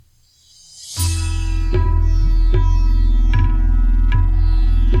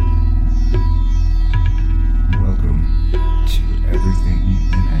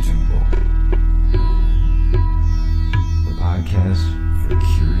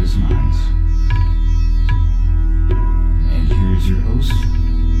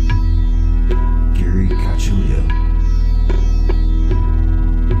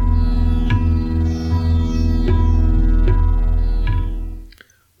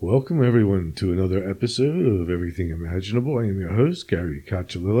Welcome, everyone, to another episode of Everything Imaginable. I am your host, Gary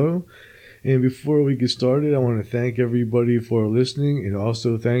Cacciolillo. And before we get started, I want to thank everybody for listening and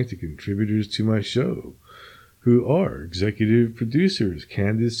also thank the contributors to my show, who are executive producers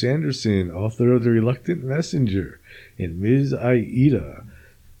Candace Sanderson, author of The Reluctant Messenger, and Ms. Aida,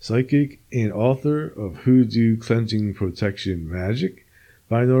 psychic and author of Hoodoo Cleansing Protection Magic,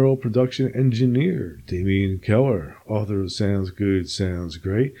 binaural production engineer Damian Keller, author of Sounds Good, Sounds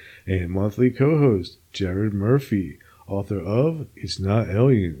Great, and monthly co-host Jared Murphy, author of It's Not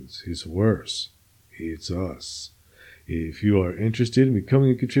Aliens, It's Worse, It's Us. If you are interested in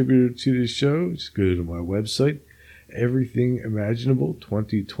becoming a contributor to this show, just go to my website,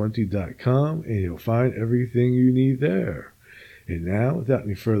 everythingimaginable2020.com, and you'll find everything you need there. And now, without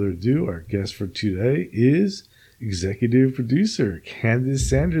any further ado, our guest for today is executive producer Candace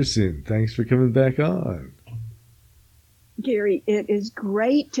Sanderson. Thanks for coming back on. Gary, it is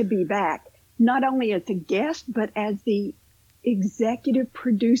great to be back, not only as a guest, but as the executive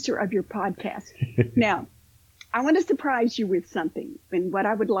producer of your podcast. Now, I want to surprise you with something. And what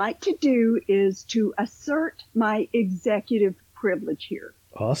I would like to do is to assert my executive privilege here.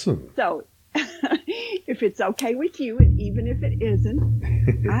 Awesome. So, if it's okay with you, and even if it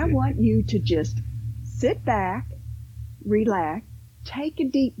isn't, I want you to just sit back, relax, take a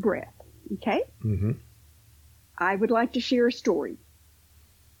deep breath, okay? Mm-hmm. I would like to share a story.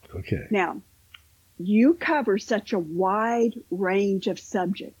 Okay. Now, you cover such a wide range of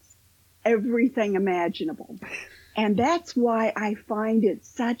subjects, everything imaginable. And that's why I find it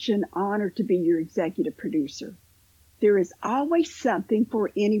such an honor to be your executive producer. There is always something for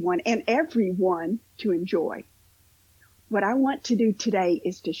anyone and everyone to enjoy. What I want to do today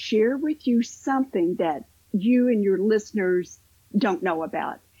is to share with you something that you and your listeners don't know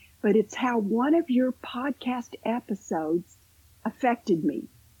about, but it's how one of your podcast episodes affected me.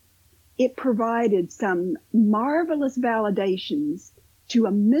 It provided some marvelous validations to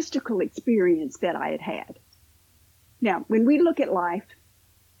a mystical experience that I had had. Now, when we look at life,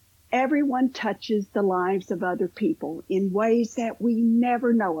 everyone touches the lives of other people in ways that we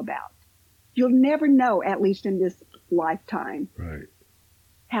never know about. You'll never know, at least in this lifetime, Right.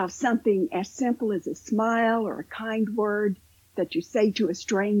 how something as simple as a smile or a kind word that you say to a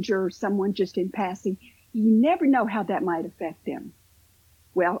stranger or someone just in passing, you never know how that might affect them.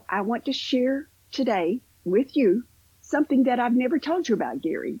 Well, I want to share today with you something that I've never told you about,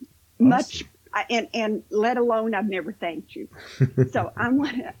 Gary. Awesome. And let alone I've never thanked you. So I'm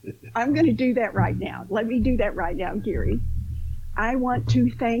going to do that right now. Let me do that right now, Gary. I want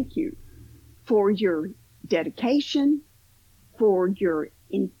to thank you for your dedication, for your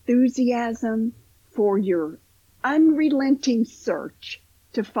enthusiasm, for your unrelenting search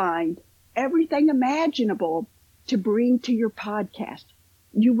to find everything imaginable to bring to your podcast.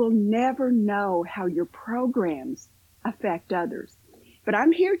 You will never know how your programs affect others. But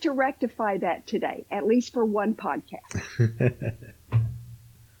I'm here to rectify that today, at least for one podcast.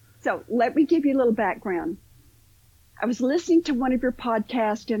 So let me give you a little background. I was listening to one of your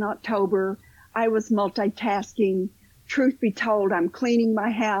podcasts in October. I was multitasking. Truth be told, I'm cleaning my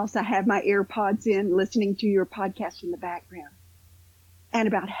house. I have my AirPods in, listening to your podcast in the background. And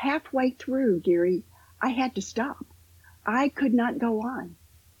about halfway through, Gary, I had to stop. I could not go on.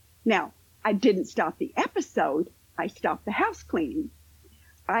 Now, I didn't stop the episode. I stopped the house cleaning.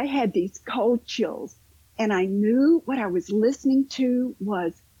 I had these cold chills, and I knew what I was listening to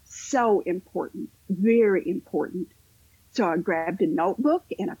was so important, very important. So I grabbed a notebook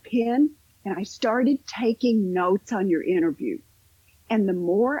and a pen, and I started taking notes on your interview. And the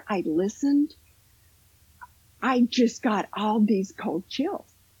more I listened, I just got all these cold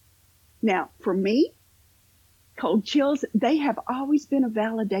chills. Now, for me, cold chills, they have always been a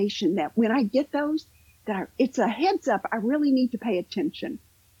validation that when I get those, it's a heads up. I really need to pay attention.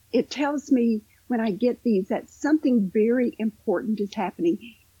 It tells me when I get these that something very important is happening.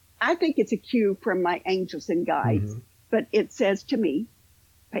 I think it's a cue from my angels and guides, but it says to me,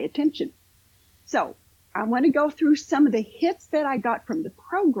 pay attention. So I want to go through some of the hits that I got from the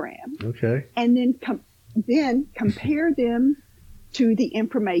program. Okay. And then compare them to the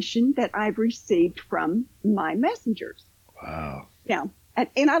information that I've received from my messengers. Wow. Now,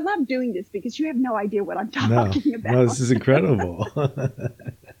 and I love doing this because you have no idea what I'm talking about. No, this is incredible.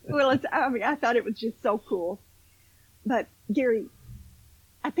 Well, I thought it was just so cool. But Gary,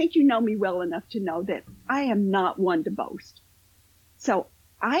 I think you know me well enough to know that I am not one to boast. So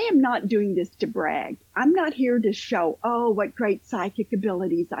I am not doing this to brag. I'm not here to show, oh, what great psychic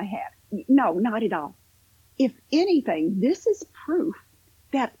abilities I have. No, not at all. If anything, this is proof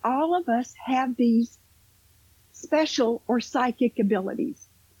that all of us have these special or psychic abilities.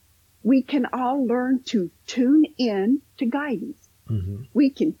 we can all learn to tune in to guidance. Mm-hmm.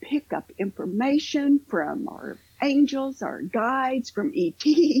 We can pick up information from our angels, our guides, from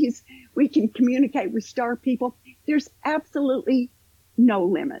ETs. We can communicate with star people. There's absolutely no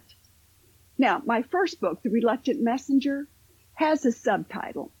limit. Now, my first book, The Reluctant Messenger, has a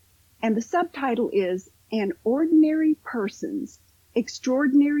subtitle, and the subtitle is An Ordinary Person's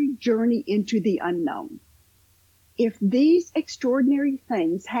Extraordinary Journey into the Unknown. If these extraordinary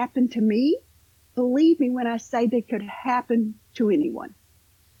things happen to me, believe me when I say they could happen to anyone.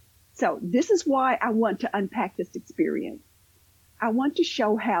 So this is why I want to unpack this experience. I want to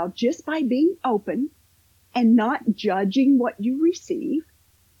show how just by being open and not judging what you receive,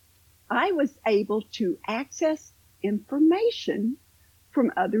 I was able to access information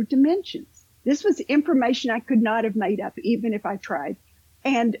from other dimensions. This was information I could not have made up even if I tried.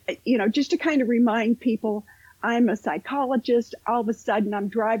 And, just to kind of remind people, I'm a psychologist. All of a sudden, I'm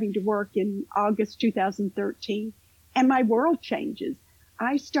driving to work in August 2013, and my world changes.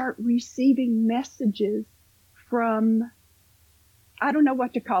 I start receiving messages from, I don't know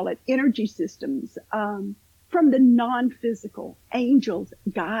what to call it, energy systems, from the non-physical, angels,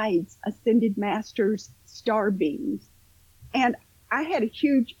 guides, ascended masters, star beings. And I had a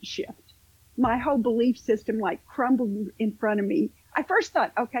huge shift. My whole belief system crumbled in front of me. I first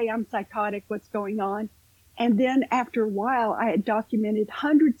thought, okay, I'm psychotic, what's going on? And then after a while, I had documented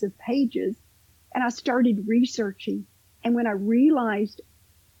hundreds of pages, and I started researching. And when I realized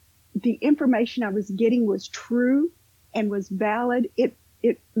the information I was getting was true and was valid, it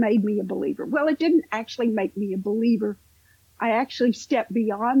made me a believer. Well, it didn't actually make me a believer. I actually stepped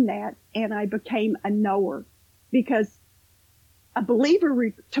beyond that, and I became a knower, because a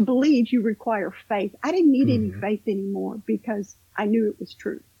believer, to believe, you require faith. I didn't need any faith anymore because I knew it was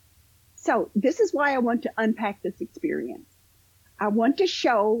true. So this is why I want to unpack this experience. I want to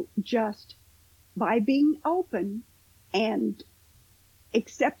show just by being open and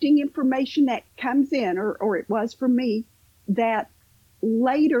accepting information that comes in, or it was for me, that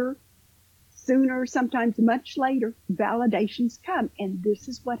later, sooner, sometimes much later, validations come. And this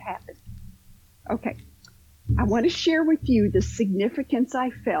is what happened. Okay. I want to share with you the significance I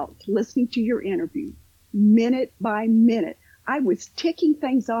felt listening to your interview, minute by minute. I was ticking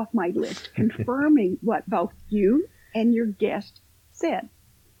things off my list, confirming what both you and your guest said.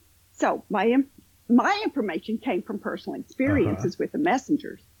 So my information came from personal experiences with the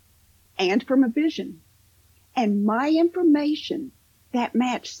messengers and from a vision. And my information that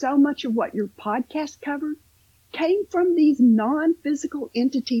matched so much of what your podcast covered came from these non-physical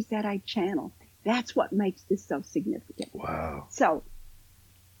entities that I channel. That's what makes this so significant. Wow. So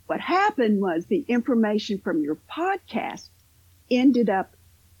what happened was the information from your podcast ended up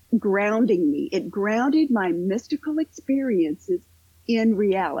grounding me. It grounded my mystical experiences in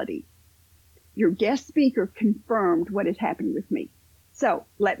reality. Your guest speaker confirmed what had happened with me. So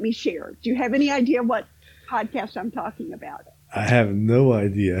let me share. Do you have any idea what podcast I'm talking about? I have no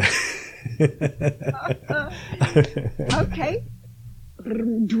idea. Okay.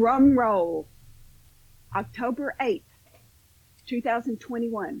 Drum roll. October 8th,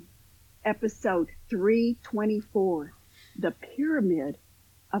 2021, episode 324, The Pyramid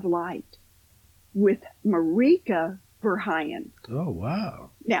of Light, with Marika Verheyen. Oh, wow.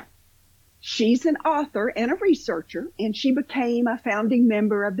 Now, she's an author and a researcher, and she became a founding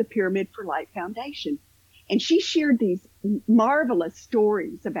member of the Pyramid for Light Foundation. And she shared these marvelous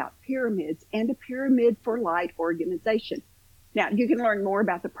stories about pyramids and the Pyramid for Light organization. Now, you can learn more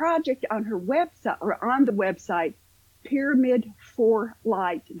about the project on her website, or on the website,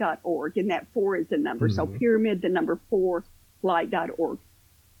 pyramid4light.org. And that 4 is the number. So pyramid, the number 4, light.org.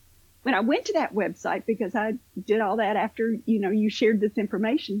 When I went to that website, because I did all that after, you shared this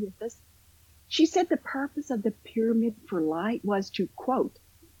information with us, she said the purpose of the Pyramid for Light was to, quote,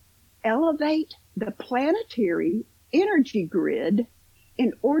 elevate the planetary energy grid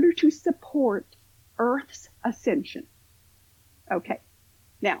in order to support Earth's ascension. Okay.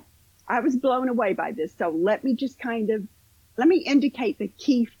 Now, I was blown away by this. So let me just let me indicate the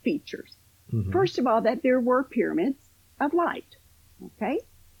key features. First of all, that there were pyramids of light. Okay.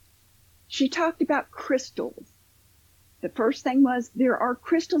 She talked about crystals. The first thing was there are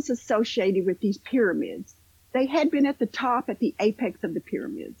crystals associated with these pyramids. They had been at the top, at the apex of the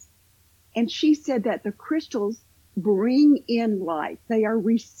pyramids. And she said that the crystals bring in light. They are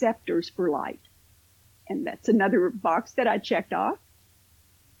receptors for light. And that's another box that I checked off.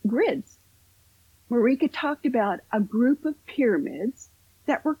 Grids. Marika talked about a group of pyramids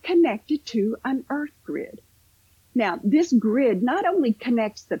that were connected to an earth grid. Now, this grid not only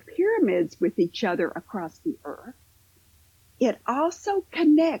connects the pyramids with each other across the earth, it also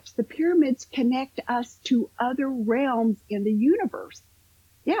the pyramids connect us to other realms in the universe.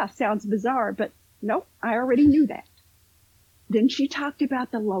 Yeah, sounds bizarre, but nope, I already knew that. Then she talked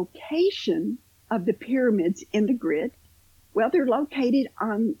about the location of the pyramids in the grid. Well, they're located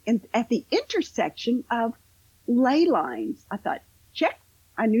at the intersection of ley lines. I thought, check,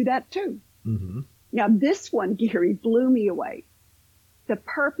 I knew that too. Mm-hmm. Now, this one, Gary, blew me away. The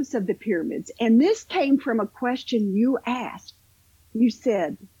purpose of the pyramids. And this came from a question you asked. You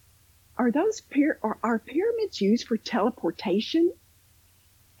said, are pyramids used for teleportation?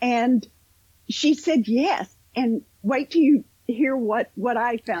 And she said yes. And wait till you hear what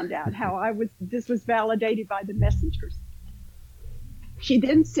I found out, this was validated by the messengers. She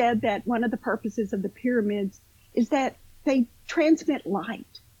then said that one of the purposes of the pyramids is that they transmit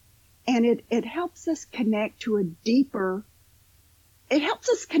light. And it helps us connect to it helps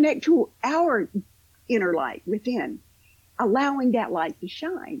us connect to our inner light within, allowing that light to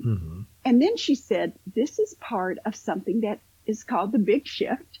shine. Mm-hmm. And then she said, this is part of something that is called the Big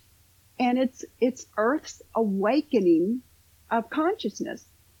Shift. And it's Earth's awakening of consciousness.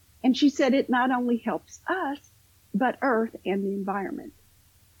 And she said it not only helps us, but Earth and the environment.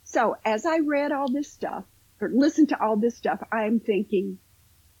 So as I read all this stuff, or listened to all this stuff, I am thinking,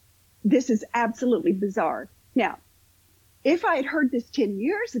 this is absolutely bizarre. Now, if I had heard this 10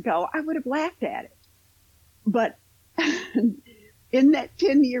 years ago, I would have laughed at it. But in that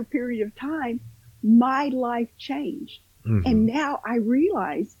 10-year period of time, my life changed. Mm-hmm. And now I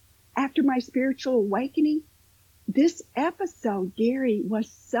realize, after my spiritual awakening, this episode, Gary, was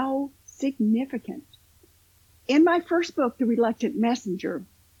so significant. In my first book, The Reluctant Messenger,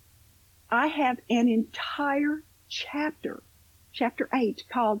 I have an entire chapter 8,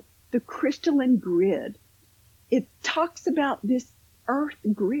 called The Crystalline Grid. It talks about this Earth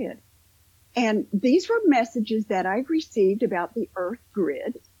grid. And these were messages that I've received about the Earth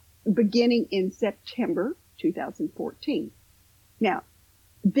grid beginning in September 2014. Now,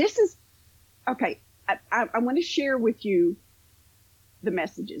 this is, okay, I want to share with you the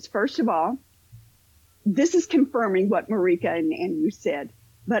messages. First of all, this is confirming what Marika and you said,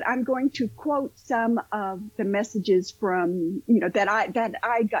 but I'm going to quote some of the messages from, that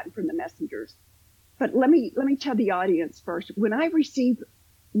I'd gotten from the messengers. But let me tell the audience first. When I receive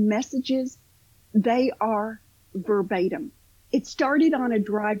messages, they are verbatim. It started on a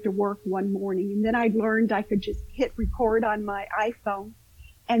drive to work one morning, and then I learned I could just hit record on my iPhone,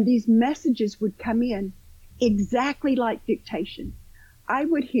 and these messages would come in exactly like dictation. I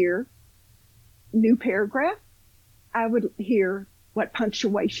would hear new paragraph. I would hear what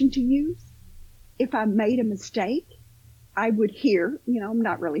punctuation to use. If I made a mistake, I would hear, I'm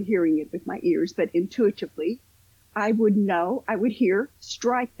not really hearing it with my ears, but intuitively, I would know, I would hear,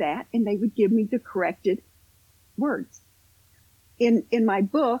 strike that, and they would give me the corrected words. In my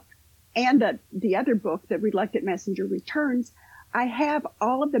book, and the other book, The Reluctant Messenger Returns, I have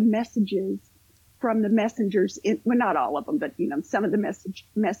all of the messages from the messengers, well, not all of them, but, some of the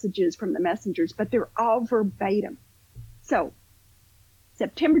messages from the messengers, but they're all verbatim. So,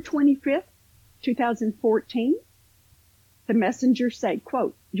 September 25th, 2014, the messengers say,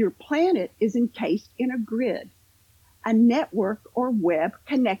 quote, your planet is encased in a grid, a network or web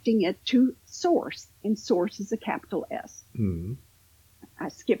connecting it to source, and source is a capital S. Mm-hmm. I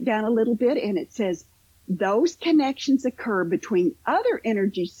skip down a little bit and it says, those connections occur between other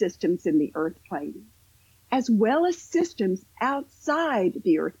energy systems in the Earth plane, as well as systems outside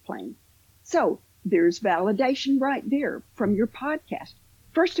the Earth plane. So there's validation right there from your podcast.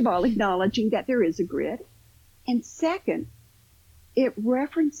 First of all, acknowledging that there is a grid. And second, it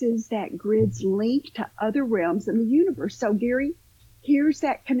references that grid's link to other realms in the universe. So, Gary, here's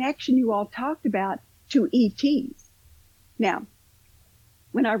that connection you all talked about to ETs. Now,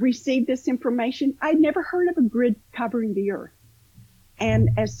 when I received this information, I'd never heard of a grid covering the Earth. And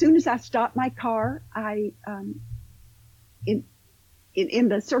as soon as I stopped my car, in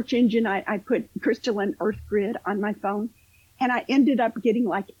the search engine, I put Crystalline Earth Grid on my phone. And I ended up getting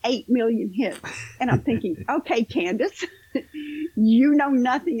like 8 million hits. And I'm thinking, okay, Candace, you know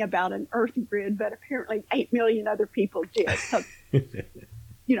nothing about an Earth grid, but apparently 8 million other people did. So,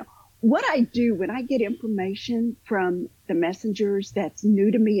 what I do when I get information from the messengers that's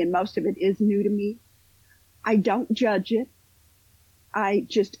new to me, and most of it is new to me, I don't judge it. I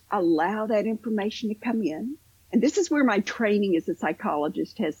just allow that information to come in. And this is where my training as a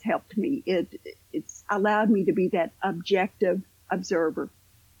psychologist has helped me. It's allowed me to be that objective observer.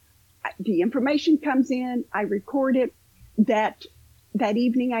 The information comes in, I record it. That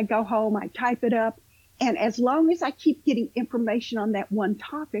evening I go home, I type it up. And as long as I keep getting information on that one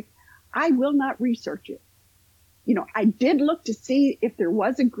topic, I will not research it. I did look to see if there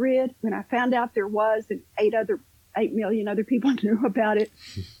was a grid. When I found out there was, and 8 million other people knew about it,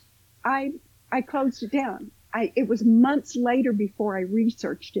 I closed it down. It was months later before I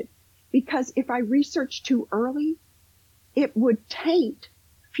researched it, because if I researched too early, it would taint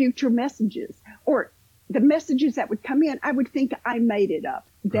future messages, or the messages that would come in. I would think I made it up,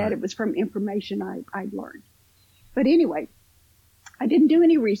 that It was from information I'd learned. But anyway, I didn't do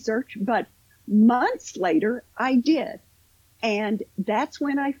any research, but months later I did. And that's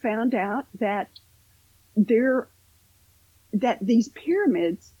when I found out that these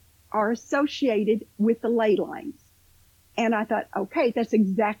pyramids are associated with the ley lines. And I thought, okay, that's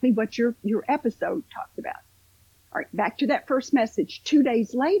exactly what your episode talked about. All right, back to that first message. 2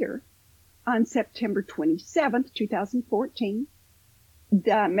 days later, on September 27th, 2014,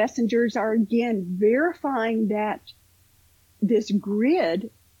 the messengers are again verifying that this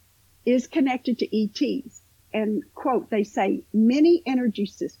grid is connected to ETs. And, quote, they say, many energy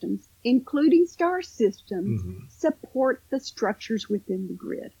systems, including star systems, support the structures within the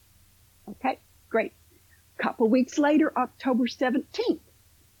grid. Okay, great. Couple weeks later, October 17th,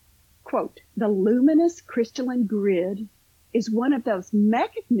 quote, the luminous crystalline grid is one of those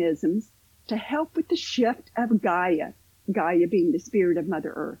mechanisms to help with the shift of Gaia, Gaia being the spirit of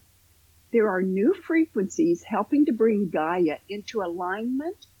Mother Earth. There are new frequencies helping to bring Gaia into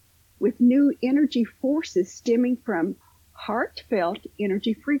alignment with new energy forces stemming from heartfelt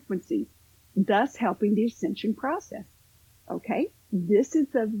energy frequencies, thus helping the ascension process. Okay, this is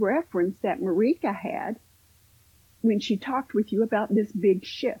the reference that Marika had when she talked with you about this big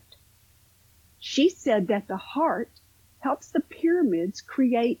shift. She said that the heart helps the pyramids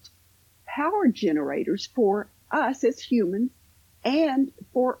create power generators for us as humans and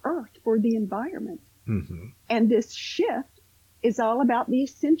for Earth, for the environment. And this shift is all about the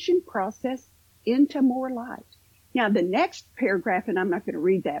ascension process into more light. Now, the next paragraph, and I'm not going to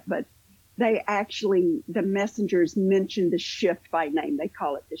read that, but the messengers mention the shift by name. They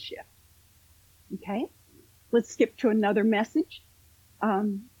call it the shift. Okay? Let's skip to another message.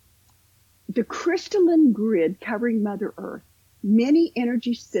 The crystalline grid covering Mother Earth. Many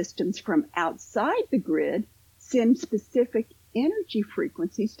energy systems from outside the grid send specific energy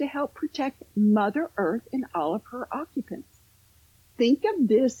frequencies to help protect Mother Earth and all of her occupants. Think of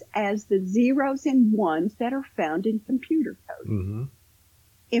this as the zeros and ones that are found in computer code.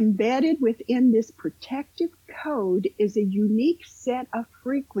 Embedded within this protective code is a unique set of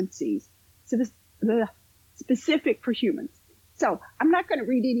frequencies specific for humans. So I'm not going to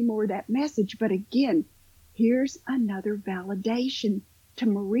read any more of that message, but again, here's another validation to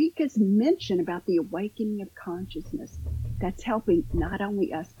Marika's mention about the awakening of consciousness that's helping not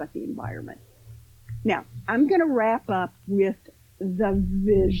only us, but the environment. Now, I'm going to wrap up with the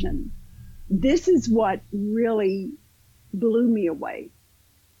vision. This is what really blew me away.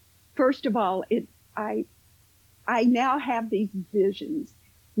 First of all, I now have these visions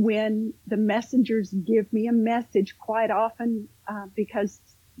when the messengers give me a message quite often, because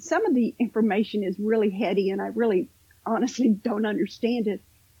some of the information is really heady and I really honestly don't understand it.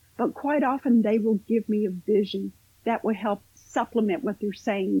 But quite often they will give me a vision that will help supplement what they're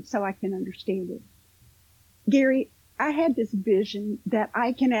saying so I can understand it. Gary, I had this vision that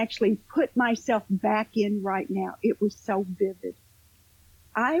I can actually put myself back in right now. It was so vivid.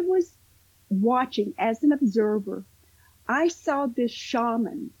 I was watching as an observer. I saw this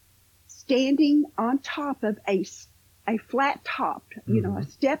shaman standing on top of a flat topped, a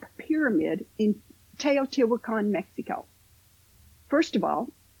step pyramid in Teotihuacan, Mexico. First of all,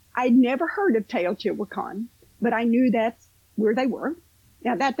 I'd never heard of Teotihuacan, but I knew that's where they were.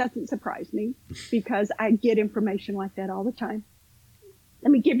 Now that doesn't surprise me because I get information like that all the time.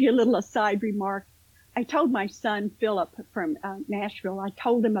 Let me give you a little aside remark. I told my son, Philip, from Nashville, I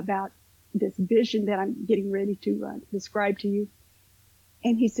told him about this vision that I'm getting ready to describe to you.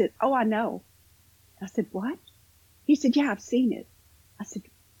 And he said, oh, I know. I said, what? He said, yeah, I've seen it. I said,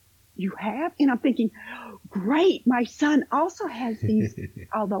 you have? And I'm thinking, great, my son also has these,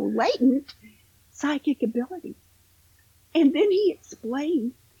 although latent, psychic abilities. And then he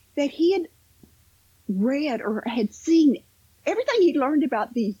explained that he had read or had seen everything he learned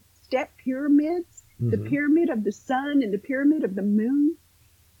about these step pyramids, the pyramid of the sun and the pyramid of the moon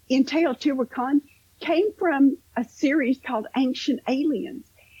in Teotihuacan came from a series called Ancient Aliens.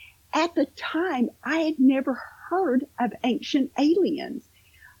 At the time, I had never heard of ancient aliens.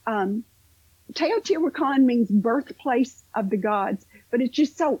 Teotihuacan means birthplace of the gods, but it's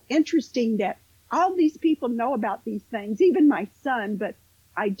just so interesting that all these people know about these things, even my son, but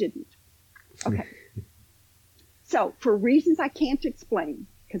I didn't. Okay. So for reasons I can't explain,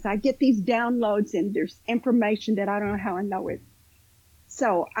 because I get these downloads and there's information that I don't know how I know it.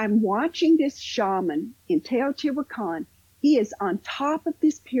 So I'm watching this shaman in Teotihuacan. He is on top of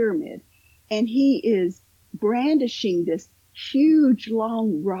this pyramid and he is brandishing this huge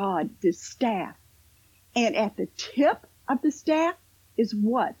long rod, this staff. And at the tip of the staff is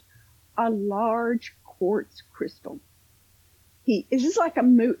what? A large quartz crystal. This is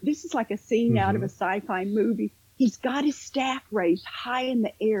like a scene out of a sci-fi movie. He's got his staff raised high in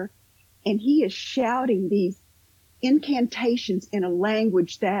the air and he is shouting these incantations in a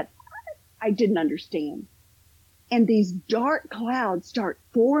language that I didn't understand. And these dark clouds start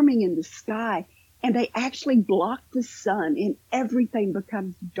forming in the sky and they actually block the sun and everything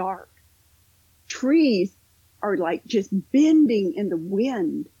becomes dark. Trees are like just bending in the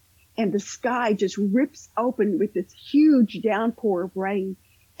wind and the sky just rips open with this huge downpour of rain.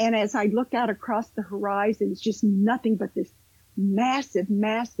 And as I look out across the horizon, it's just nothing but this massive,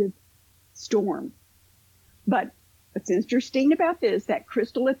 massive storm. But what's interesting about this, that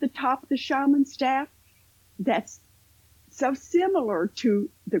crystal at the top of the shaman's staff, that's so similar to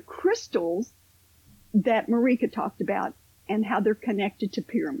the crystals that Marika talked about and how they're connected to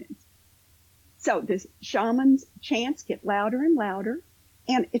pyramids. So this shaman's chants get louder and louder,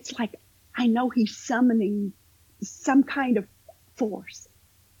 and it's like, I know he's summoning some kind of force.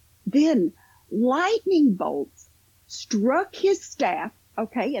 Then lightning bolts struck his staff,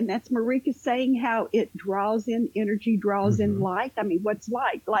 okay, and that's Marika saying how it draws in energy, draws in light. I mean, what's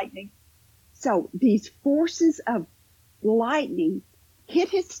light? Lightning. So these forces of lightning hit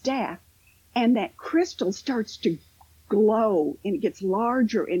his staff, and that crystal starts to glow, and it gets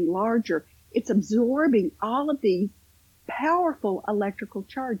larger and larger. It's absorbing all of these powerful electrical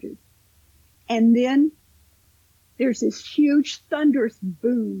charges. And then there's this huge thunderous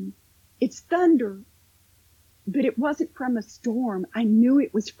boom. It's thunder, but it wasn't from a storm. I knew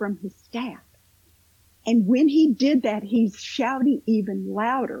it was from his staff. And when he did that, he's shouting even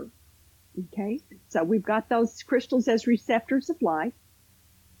louder. Okay, so we've got those crystals as receptors of light.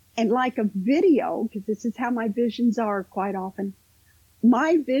 And like a video, because this is how my visions are quite often,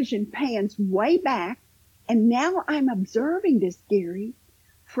 my vision pans way back, and now I'm observing this, Gary,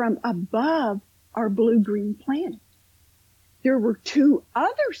 from above our blue-green planet. There were two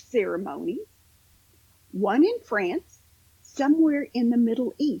other ceremonies, one in France, somewhere in the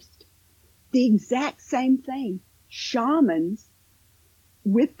Middle East. The exact same thing. Shamans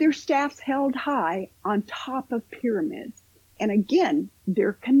with their staffs held high on top of pyramids. And again,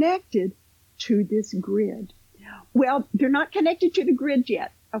 they're connected to this grid. Well, they're not connected to the grid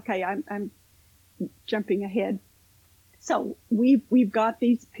yet. Okay, I'm jumping ahead. So we've got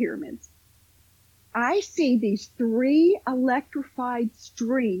these pyramids. I see these three electrified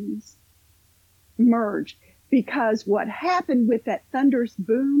streams merge because what happened with that thunderous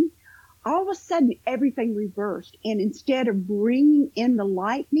boom, all of a sudden everything reversed. And instead of bringing in the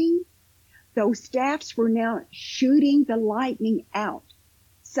lightning, those staffs were now shooting the lightning out.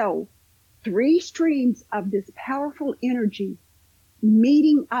 So 3 streams of this powerful energy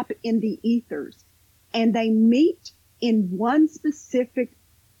meeting up in the ethers, and they meet in one specific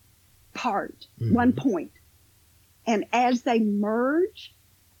part, one point. And as they merge,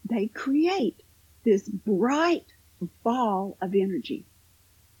 they create this bright ball of energy.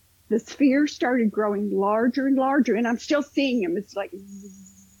 The sphere started growing larger and larger, and I'm still seeing them. It's like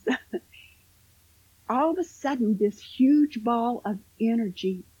zzz. All of a sudden, this huge ball of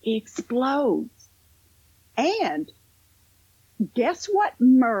energy explodes. And guess what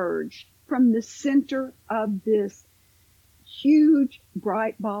merged from the center of this huge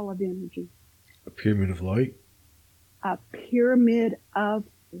bright ball of energy? A pyramid of light? A pyramid of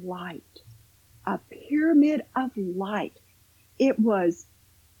light. A pyramid of light. It was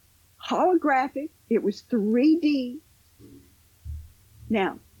holographic. It was 3D.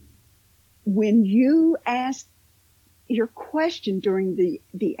 Now, when you asked your question during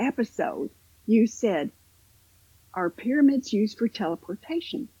the episode, you said, are pyramids used for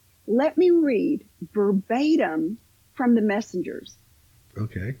teleportation? Let me read verbatim from the messengers.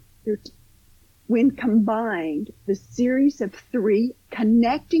 Okay. When combined, the series of 3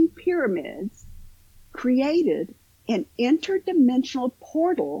 connecting pyramids created an interdimensional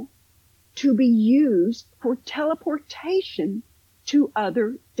portal to be used for teleportation to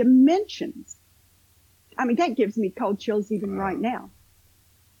other dimensions. I mean, that gives me cold chills even right now.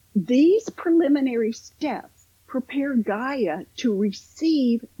 These preliminary steps prepare Gaia to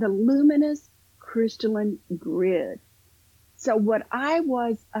receive the luminous crystalline grid. So what I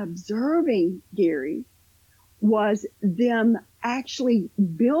was observing, Gary, was them actually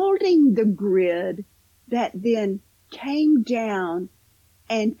building the grid that then came down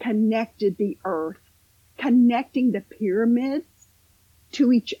and connected the earth, connecting the pyramids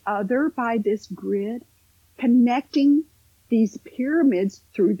to each other by this grid, connecting these pyramids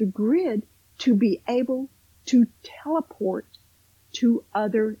through the grid to be able to teleport to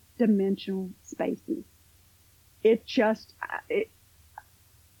other dimensional spaces. It just,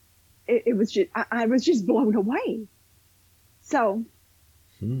 it was just, I was just blown away. So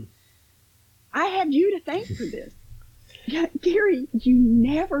I have you to thank for this. Yeah, Gary, you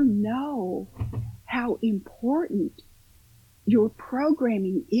never know how important your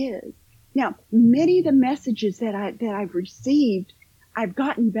programming is. Now, many of the messages that I've received, I've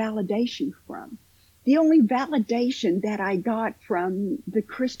gotten validation from. The only validation that I got from the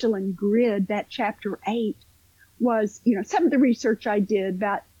crystalline grid, that chapter 8, was, some of the research I did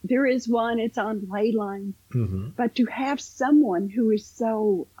about, there is one, it's on ley lines, but to have someone who is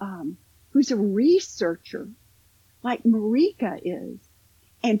so, who's a researcher like Marika is,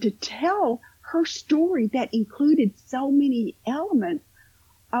 and to tell her story that included so many elements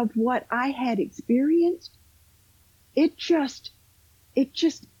of what I had experienced, it just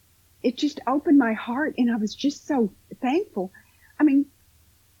opened my heart, and I was just so thankful. I mean,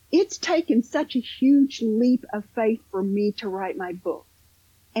 it's taken such a huge leap of faith for me to write my book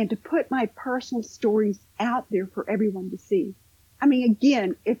and to put my personal stories out there for everyone to see. I mean,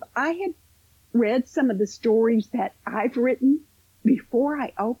 again, if I had read some of the stories that I've written before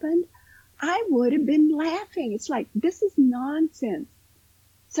I opened, I would have been laughing. It's like, this is nonsense.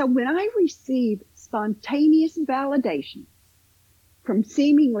 So when I receive spontaneous validation from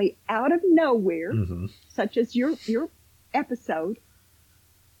seemingly out of nowhere, such as your episode,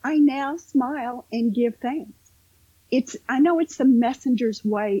 I now smile and give thanks. I know it's the messenger's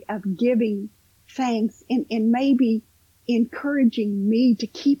way of giving thanks and maybe encouraging me to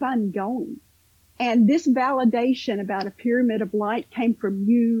keep on going. And this validation about a pyramid of light came from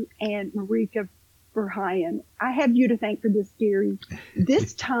you and Marika Verheyen. I have you to thank for this, Gary.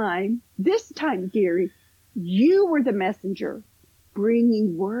 This time, Gary, you were the messenger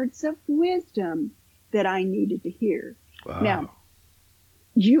bringing words of wisdom that I needed to hear. Wow. Now,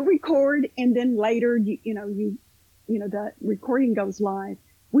 you record, and then later, the recording goes live.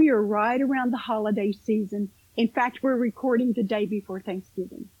 We are right around the holiday season. In fact, we're recording the day before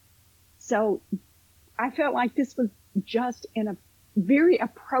Thanksgiving. So I felt like this was just in a very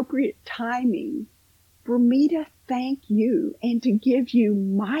appropriate timing for me to thank you and to give you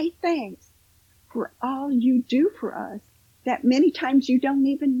my thanks for all you do for us that many times you don't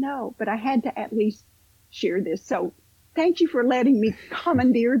even know, but I had to at least share this. So thank you for letting me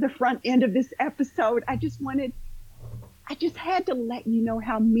commandeer the front end of this episode. I just had to let you know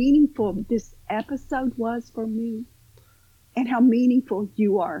how meaningful this episode was for me and how meaningful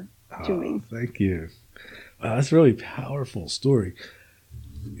you are to me. Thank you. Wow, that's a really powerful story.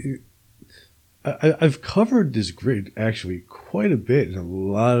 I've covered this grid actually quite a bit in a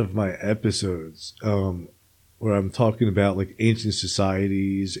lot of my episodes, where I'm talking about like ancient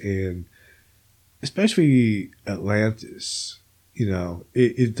societies and especially Atlantis.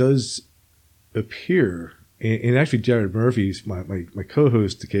 It does appear, and actually Jared Murphy's my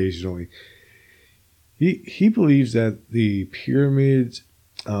co-host occasionally. He believes that the pyramids,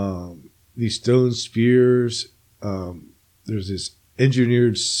 these stone spears, there's this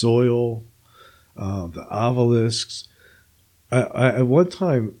engineered soil, the obelisks. I at one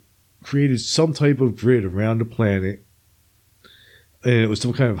time created some type of grid around the planet, and it was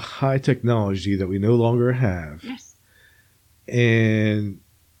some kind of high technology that we no longer have. Yes. And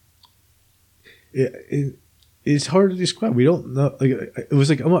it's hard to describe. We don't know. Like, it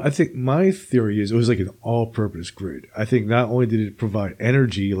was like, I think my theory is it was like an all-purpose grid. I think not only did it provide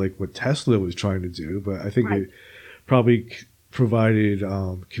energy like what Tesla was trying to do, but I think it probably provided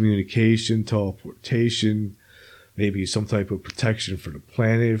communication, teleportation, maybe some type of protection for the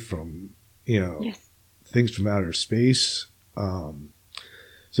planet from, things from outer space.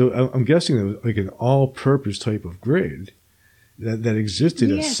 So I'm guessing it was like an all-purpose type of grid that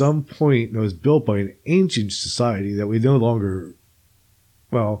existed at some point and was built by an ancient society that we no longer,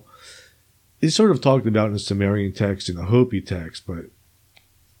 well, it's sort of talked about in the Sumerian text and the Hopi text, but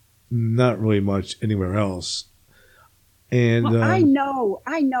not really much anywhere else. And I know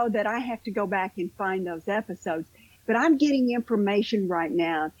that I have to go back and find those episodes, but I'm getting information right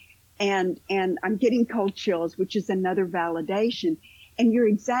now, and I'm getting cold chills, which is another validation. And you're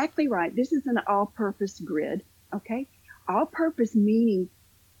exactly right. This is an all-purpose grid, okay? All-purpose meaning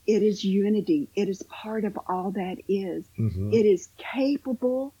it is unity. It is part of all that is. Mm-hmm. It is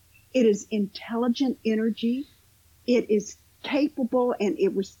capable. It is intelligent energy. It is capable, and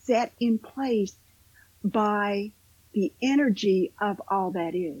it was set in place by the energy of all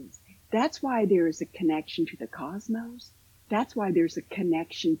that is. That's why there is a connection to the cosmos. That's why there's a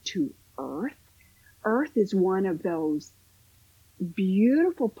connection to Earth. Earth is one of those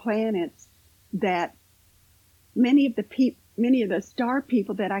beautiful planets that many of the star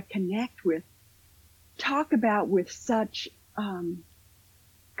people that I connect with talk about with such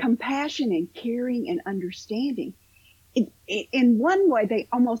compassion and caring and understanding. In one way, they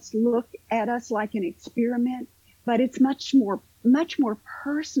almost look at us like an experiment, but it's much more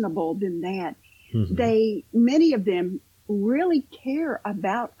personable than that. Many of them really care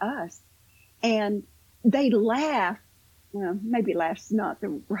about us, and they laugh. Well, maybe laugh's not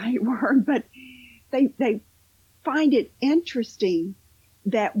the right word, but they find it interesting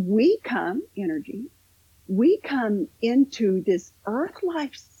that we come into this Earth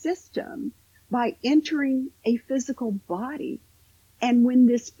life system by entering a physical body. And when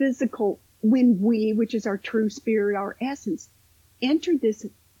we, which is our true spirit, our essence, enter this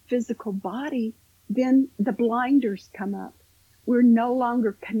physical body, then the blinders come up. We're no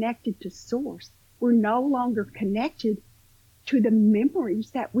longer connected to source. We're no longer connected to the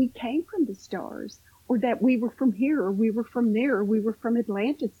memories that we came from the stars, or that we were from here, or we were from there, or we were from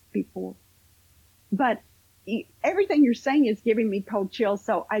Atlantis before. But everything you're saying is giving me cold chills,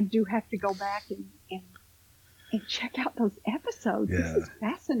 so I do have to go back and check out those episodes. Yeah. This is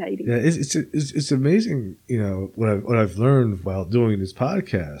fascinating. Yeah, it's amazing, what I've learned while doing this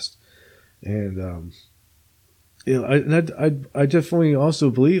podcast, and I definitely also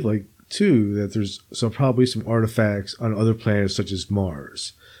believe, too, that there's probably some artifacts on other planets such as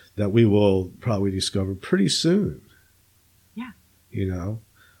Mars that we will probably discover pretty soon. Yeah.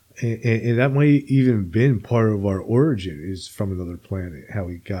 And that might even been part of our origin, is from another planet, how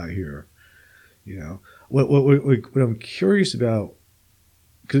we got here. What I'm curious about,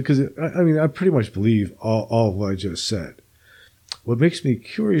 because I pretty much believe all of what I just said. What makes me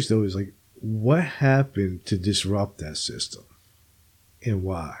curious though is what happened to disrupt that system, and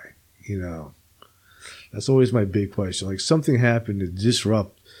why? That's always my big question. Something happened to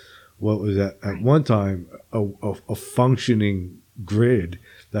disrupt what was at one time a functioning grid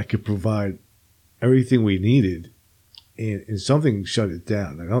that could provide everything we needed, and something shut it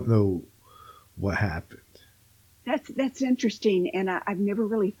down. I don't know what happened. That's interesting, and I've never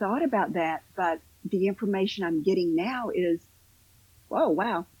really thought about that, but the information I'm getting now is,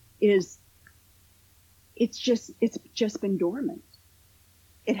 it's just been dormant.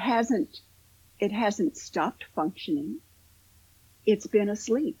 It hasn't stopped functioning. It's been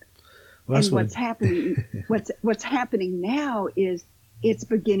asleep. Well, and what's happening now is it's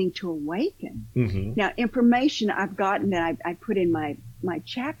beginning to awaken. Mm-hmm. Now, information I've gotten that I put in my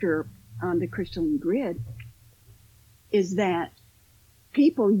chapter on the crystalline grid is that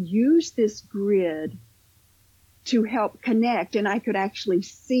people use this grid to help connect, and I could actually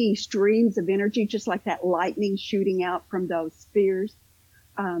see streams of energy, just like that lightning shooting out from those spheres.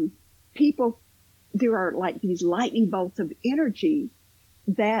 There are these lightning bolts of energy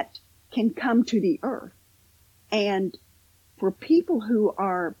that can come to the earth. And for people who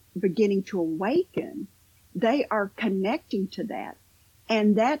are beginning to awaken, they are connecting to that.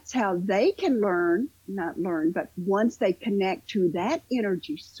 And that's how they can but once they connect to that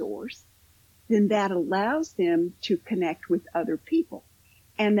energy source, then that allows them to connect with other people.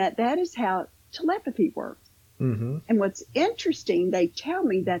 And that is how telepathy works. Mm-hmm. And what's interesting, they tell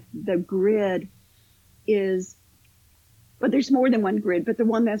me that the grid is, but there's more than one grid, but the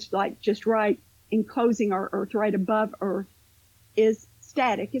one that's just right enclosing our Earth, right above Earth, is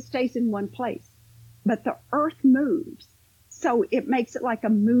static. It stays in one place. But the Earth moves. So it makes it like a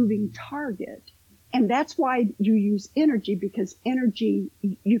moving target. And that's why you use energy, because energy,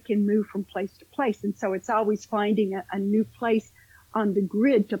 you can move from place to place. And so it's always finding a new place on the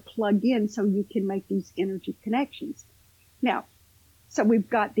grid to plug in so you can make these energy connections. Now, so we've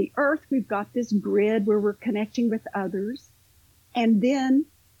got the Earth, we've got this grid where we're connecting with others. And then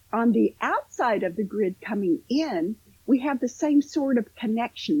on the outside of the grid coming in, we have the same sort of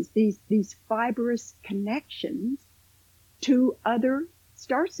connections, these fibrous connections to other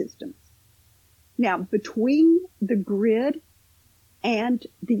star systems. Now, between the grid and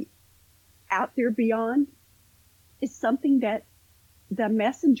the out there beyond is something that the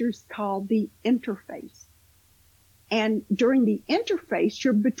messengers call the interface. And during the interface,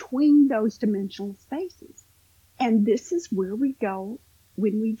 you're between those dimensional spaces. And this is where we go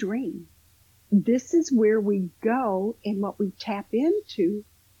when we dream. This is where we go and what we tap into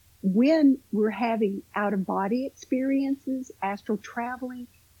when we're having out-of-body experiences, astral traveling,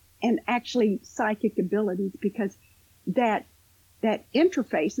 and actually psychic abilities, because that that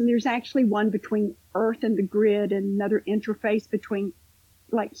interface. And there's actually one between Earth and the grid, and another interface between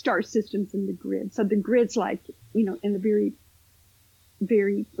like star systems and the grid. So the grid's like, in the very,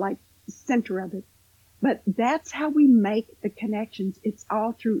 very like center of it. But that's how we make the connections. It's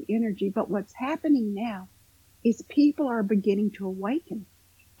all through energy. But what's happening now is people are beginning to awaken.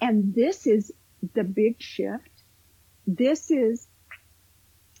 And this is the big shift. This is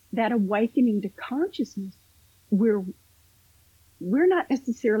that awakening to consciousness. We're not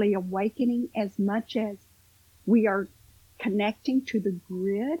necessarily awakening as much as we are connecting to the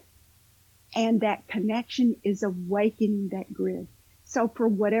grid, and that connection is awakening that grid. So for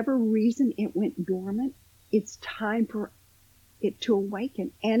whatever reason it went dormant, it's time for it to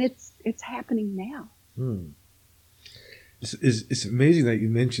awaken, and it's happening now. It's amazing that you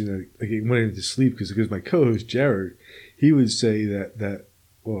mentioned that, like, it went into sleep, because my co-host Jared, he would say that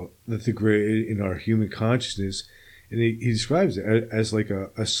the grid in our human consciousness, and he describes it as like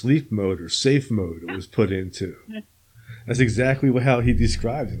a sleep mode or safe mode it was put into. That's exactly how he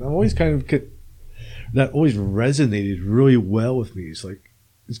describes it. And I'm always that always resonated really well with me. It's like,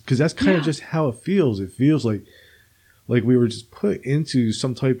 because that's kind of just how it feels. It feels like we were just put into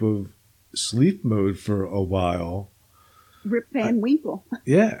some type of sleep mode for a while. Rip Van Winkle.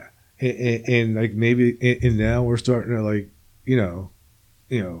 Yeah. And like maybe, and now we're starting to, like,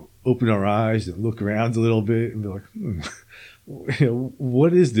 open our eyes and look around a little bit and be like,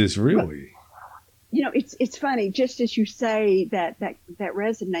 what is this really? It's funny, just as you say that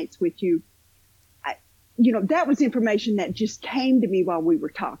resonates with you. That was information that just came to me while we were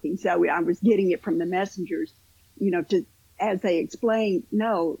talking. So I was getting it from the messengers, as they explained,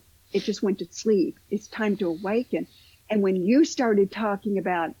 no, it just went to sleep. It's time to awaken. And when you started talking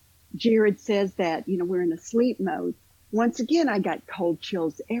about, Jared says that, we're in a sleep mode. Once again, I got cold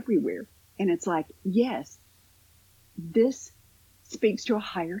chills everywhere. And it's like, yes, this speaks to a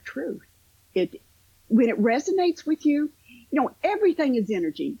higher truth. When it resonates with you, everything is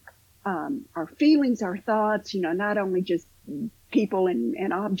energy. Our feelings, our thoughts, not only just people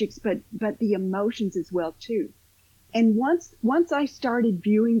and objects, but the emotions as well too. And once I started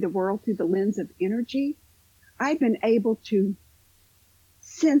viewing the world through the lens of energy, I've been able to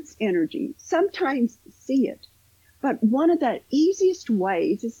sense energy, sometimes see it. But one of the easiest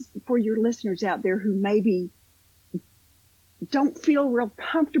ways, this is for your listeners out there who maybe don't feel real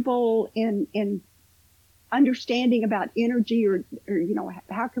comfortable in understanding about energy or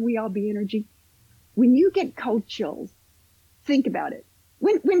how can we all be energy? When you get cold chills, think about it.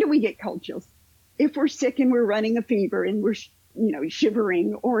 When do we get cold chills? If we're sick and we're running a fever and we're,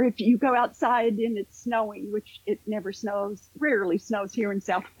 shivering, or if you go outside and it's snowing, which it never snows, rarely snows here in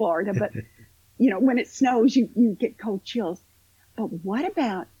South Florida, but when it snows, you get cold chills. But what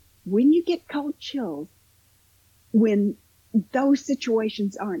about when you get cold chills when those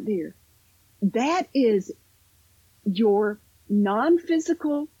situations aren't there? That is your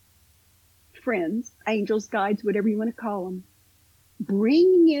non-physical friends, angels, guides, whatever you want to call them,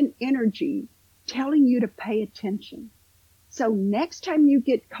 bringing in energy, telling you to pay attention. So next time you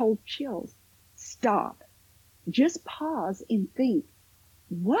get cold chills, stop. Just pause and think,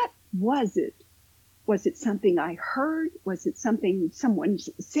 what was it? Was it something I heard? Was it something someone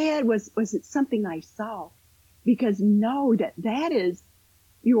said? Was it something I saw? Because know that is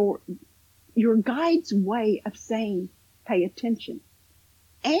your guide's way of saying, pay attention.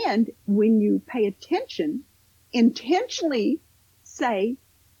 And when you pay attention, intentionally say,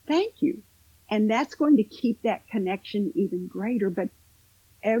 thank you. And that's going to keep that connection even greater. But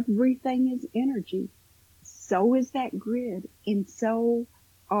everything is energy. So is that grid. And so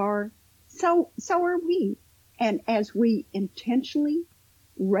are we. And as we intentionally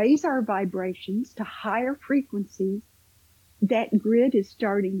raise our vibrations to higher frequencies, that grid is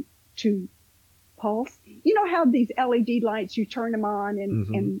starting to pulse. You know how these LED lights, you turn them on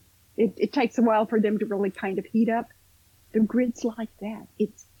and it takes a while for them to really kind of heat up? The grid's like that.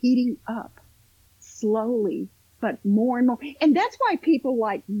 It's heating up slowly, but more and more. And that's why people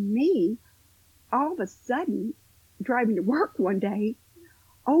like me, all of a sudden, driving to work one day,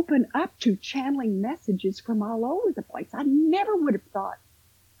 open up to channeling messages from all over the place. I never would have thought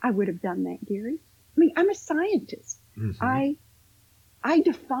I would have done that, Gary. I mean, I'm a scientist. I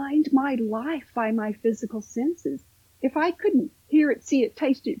defined my life by my physical senses. If I couldn't hear it, see it,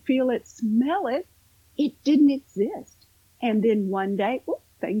 taste it, feel it, smell it, it didn't exist. And then one day,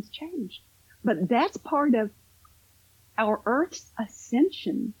 things changed. But that's part of our Earth's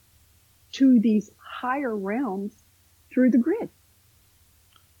ascension to these higher realms through the grid.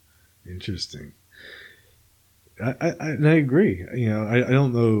 Interesting. I agree. I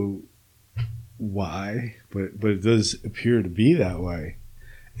don't know why, but it does appear to be that way.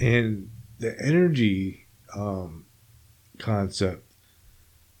 And the energy concept,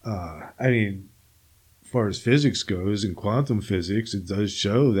 I mean, as far as physics goes, in quantum physics, it does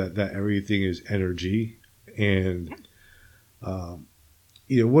show that everything is energy. And, one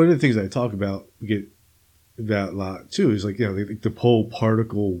of the things I talk about, get about a lot too, is like, the whole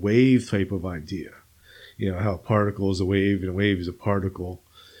particle wave type of idea. How a particle is a wave and a wave is a particle.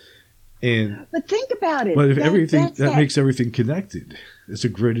 But think about it. But if that makes everything connected. It's a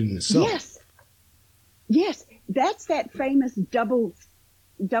grid in itself. Yes. That's that famous double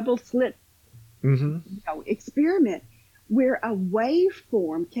slit experiment where a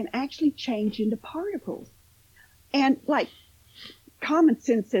waveform can actually change into particles. And like common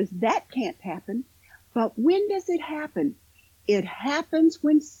sense says that can't happen. But when does it happen? It happens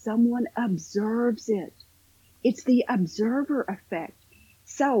when someone observes it. It's the observer effect.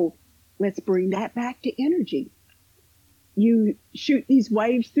 So let's bring that back to energy. You shoot these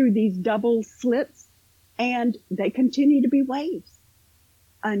waves through these double slits, and they continue to be waves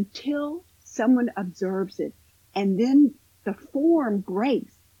until someone observes it. And then the form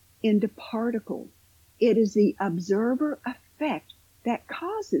breaks into particles. It is the observer effect that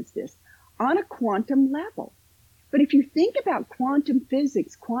causes this on a quantum level. But if you think about quantum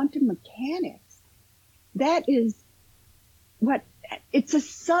physics, quantum mechanics, that is it's a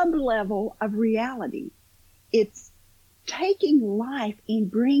sub-level of reality. It's taking life and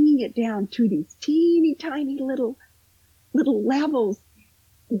bringing it down to these teeny tiny little levels.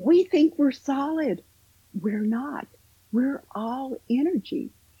 We think we're solid. We're not. We're all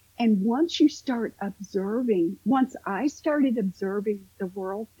energy. And once I started observing the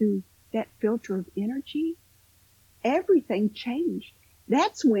world through that filter of energy, everything changed.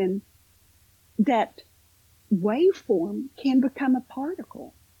 That's when that waveform can become a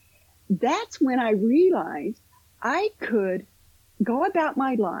particle. That's when I realized I could go about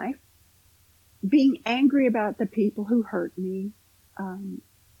my life being angry about the people who hurt me,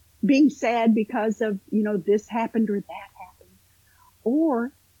 being sad because of, this happened or that happened.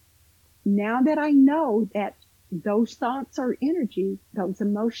 Or now that I know that those thoughts are energy, those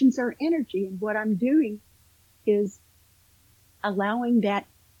emotions are energy, and what I'm doing is allowing that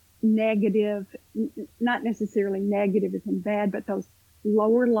negative, not necessarily negative as in bad, but those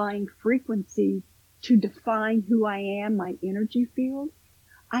lower lying frequencies to define who I am, my energy field,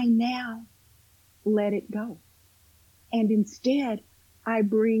 I now let it go. And instead, I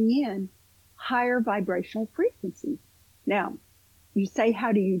bring in higher vibrational frequencies. Now, you say,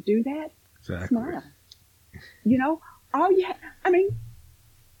 how do you do that? Exactly. Smile.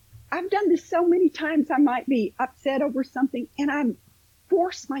 I've done this so many times. I might be upset over something and I'm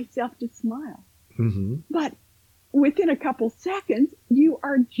force myself to smile. Mm-hmm. But within a couple seconds, you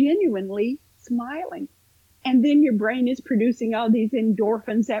are genuinely smiling. And then your brain is producing all these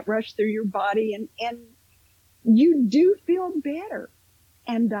endorphins that rush through your body, and you do feel better.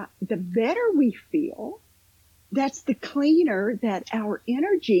 And the better we feel, that's the cleaner that our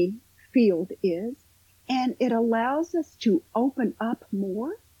energy field is. And it allows us to open up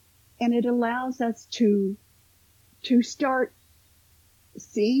more, and it allows us to start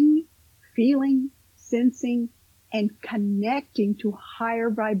seeing, feeling, sensing, and connecting to higher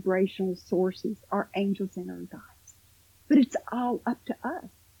vibrational sources, our angels and our guides. But it's all up to us.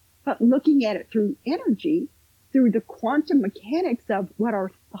 But looking at it through energy, through the quantum mechanics of what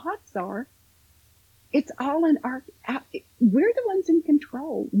our thoughts are, it's all in we're the ones in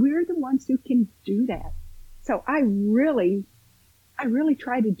control. We're the ones who can do that. So I really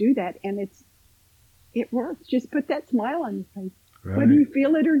try to do that, and it works. Just put that smile on your face. Right. Whether you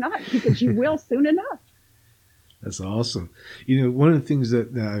feel it or not, because you will soon enough. That's awesome. One of the things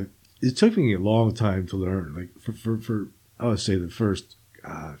that it took me a long time to learn, like for I would say the first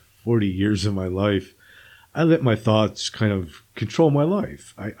 40 years of my life, I let my thoughts kind of control my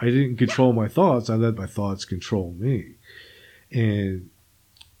life. I didn't control my thoughts. I let my thoughts control me. And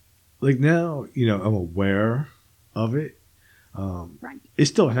like now, I'm aware of it. Right. It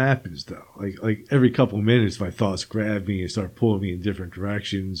still happens though. Like every couple of minutes, my thoughts grab me and start pulling me in different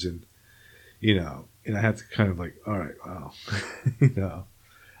directions, and and I have to kind of like, all right, wow,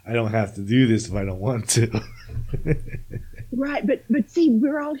 I don't have to do this if I don't want to. Right, but see,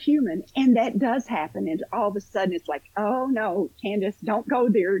 we're all human, and that does happen. And all of a sudden, it's like, oh no, Candace, don't go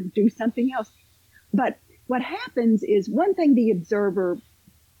there. Do something else. But what happens is, one thing the observer,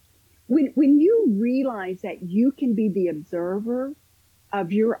 when you realize that you can be the observer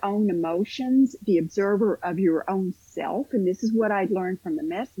of your own emotions, the observer of your own self, and this is what I learned from the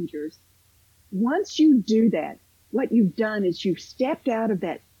messengers. Once you do that, what you've done is you've stepped out of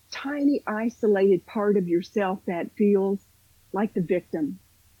that tiny isolated part of yourself that feels like the victim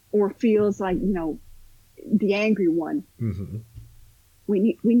or feels like, the angry one. Mm-hmm. When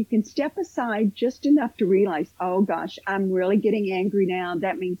you can step aside just enough to realize, oh gosh, I'm really getting angry now.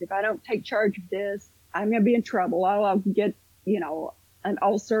 That means if I don't take charge of this, I'm going to be in trouble. I'll get, an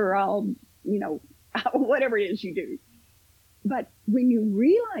ulcer. I'll, whatever it is you do. But when you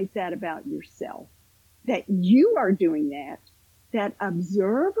realize that about yourself, that you are doing that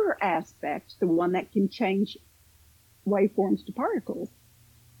observer aspect, the one that can change waveforms to particles,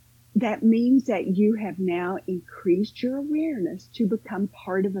 that means that you have now increased your awareness to become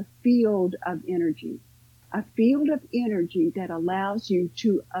part of a field of energy that allows you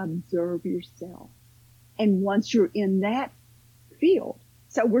to observe yourself. And once you're in that field,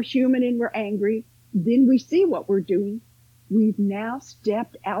 so we're human and we're angry, then we see what we're doing. We've now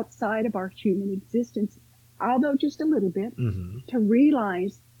stepped outside of our human existence, although just a little bit, Mm-hmm. to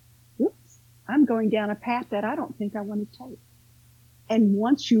realize, whoops, I'm going down a path that I don't think I want to take. And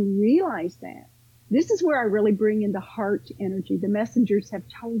once you realize that, this is where I really bring in the heart energy. The messengers have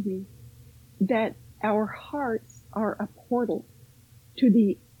told me that our hearts are a portal to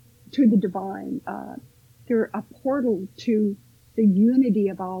the divine. They're a portal to the unity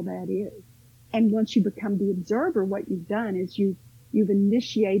of all that is. And once you become the observer, what you've done is you've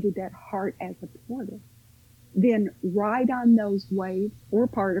initiated that heart as a portal. Then ride on those waves or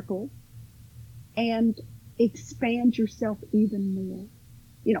particles and expand yourself even more.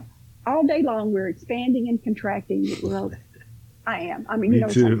 All day long we're expanding and contracting. Well, I am. I mean, Me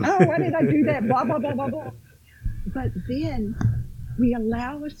too. It's like, oh, why did I do that? Blah, blah, blah, blah, blah. But then we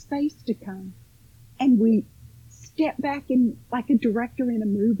allow a space to come and we step back in like a director in a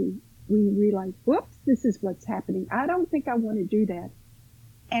movie. We realize, whoops, this is what's happening. I don't think I want to do that.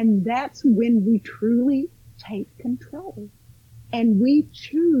 And that's when we truly take control and we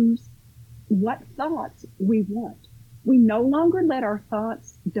choose what thoughts we want. We no longer let our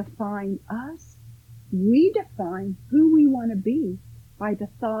thoughts define us. We define who we want to be by the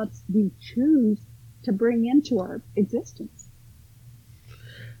thoughts we choose to bring into our existence.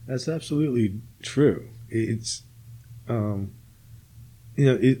 That's absolutely true. It's,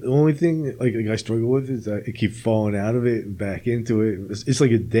 the only thing like I struggle with is that I keep falling out of it and back into it. It's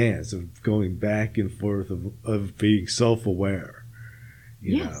like a dance of going back and forth of being self-aware.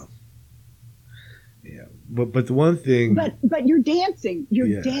 You know. Yeah. But the one thing. But you're dancing.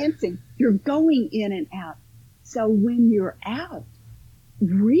 You're dancing. You're going in and out. So when you're out,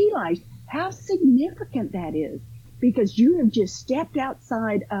 realize how significant that is, because you have just stepped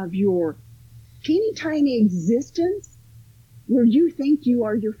outside of your teeny tiny existence where you think you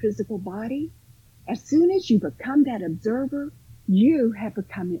are your physical body. As soon as you become that observer, you have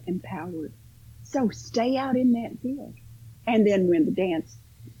become empowered. So stay out in that field. And then when the dance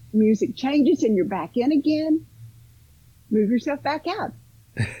music changes and you're back in again, move yourself back out.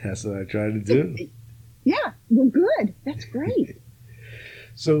 That's what I try to do. Yeah, well, good. That's great.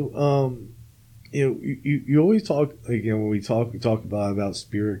 So, you always talk, like, when we talk about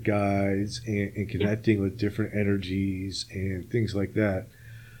spirit guides and connecting with different energies and things like that.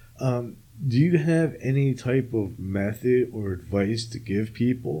 Do you have any type of method or advice to give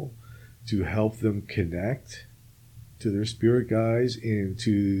people to help them connect to their spirit guides and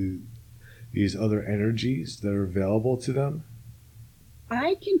to these other energies that are available to them?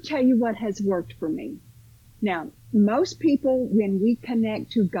 I can tell you what has worked for me. Now, most people, when we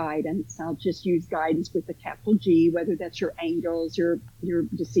connect to guidance, I'll just use guidance with a capital G, whether that's your angels, your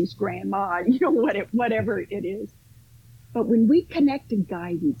deceased grandma, whatever it is. But when we connect to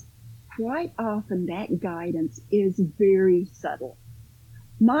guidance, quite often that guidance is very subtle.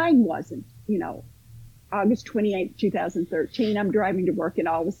 Mine wasn't, August 28th, 2013, I'm driving to work and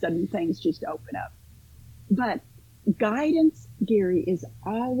all of a sudden things just open up. But guidance, Gary, is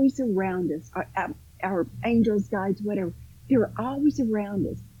always around us. Our angels, guides, whatever, they're always around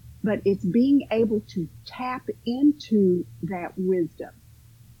us. But it's being able to tap into that wisdom.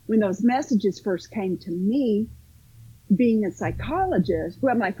 When those messages first came to me, being a psychologist,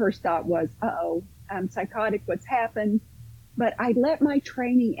 well, my first thought was, I'm psychotic, what's happened? But I let my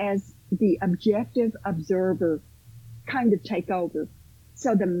training as the objective observer kind of take over.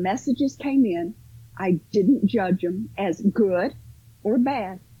 So the messages came in. I didn't judge them as good or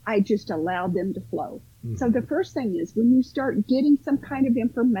bad. I just allowed them to flow. Mm-hmm. So the first thing is when you start getting some kind of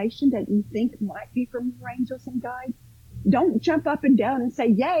information that you think might be from your angels and guides, don't jump up and down and say,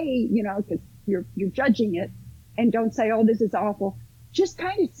 yay, because you're judging it. And don't say, oh, this is awful. Just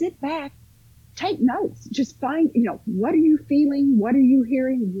kind of sit back, take notes, just find, what are you feeling? What are you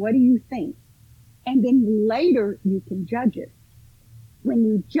hearing? What do you think? And then later you can judge it. When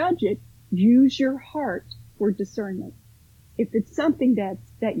you judge it, use your heart for discernment. If it's something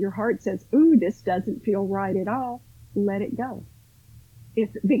that your heart says, ooh, this doesn't feel right at all, let it go.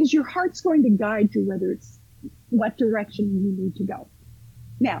 Because your heart's going to guide you whether it's what direction you need to go.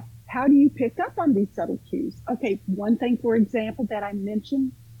 Now, how do you pick up on these subtle cues? Okay, one thing, for example, that I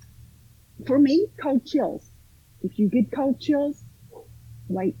mentioned, for me, cold chills. If you get cold chills,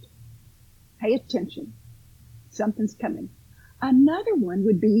 wait. Pay attention. Something's coming. Another one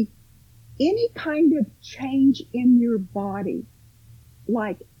would be any kind of change in your body,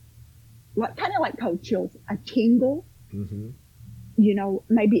 like kind of like cold chills, a tingle, Mm-hmm.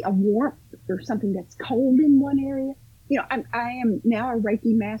 Maybe a warmth or something that's cold in one area. I am now a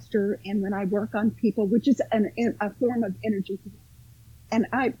Reiki master, and when I work on people, which is a form of energy, and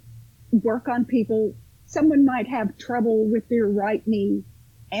I work on people, someone might have trouble with their right knee,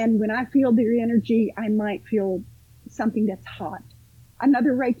 and when I feel their energy, I might feel something that's hot.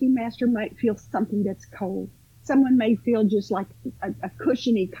 Another Reiki master might feel something that's cold. Someone may feel just like a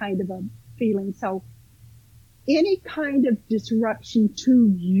cushiony kind of a feeling. So any kind of disruption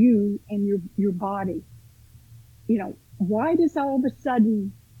to you and your body, why does all of a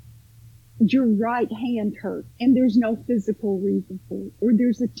sudden your right hand hurt and there's no physical reason for it, or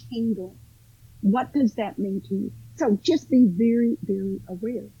there's a tingle? What does that mean to you? So just be very, very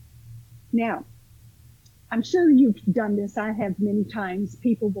aware. Now, I'm sure you've done this. I have many times.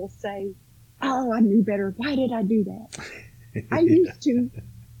 People will say, oh, I knew better. Why did I do that? I used to.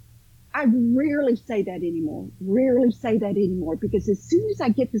 I rarely say that anymore. Because as soon as I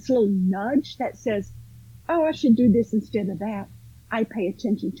get this little nudge that says, oh, I should do this instead of that, I pay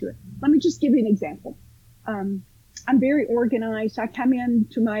attention to it. Let me just give you an example. I'm very organized. I come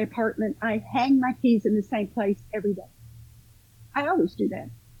into my apartment. I hang my keys in the same place every day. I always do that.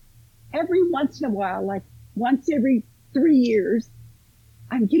 Every once in a while, like once every 3 years,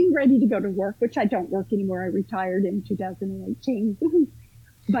 I'm getting ready to go to work, which I don't work anymore. I retired in 2018.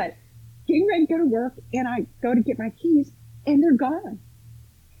 But getting ready to go to work, and I go to get my keys, and they're gone.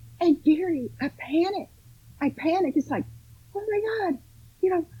 And Gary, I panic. It's like, oh my God,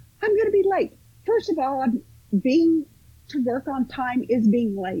 I'm going to be late. First of all, being to work on time is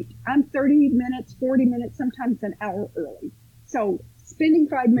being late. I'm 30 minutes, 40 minutes, sometimes an hour early. So spending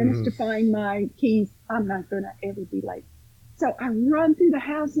 5 minutes to find my keys, I'm not going to ever be late. So I run through the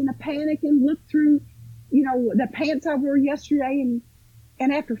house in a panic and look through, the pants I wore yesterday.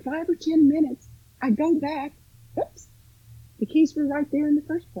 And after 5 or 10 minutes, I go back. Oops, the keys were right there in the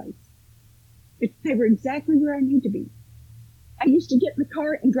first place. They were exactly where I need to be. I used to get in the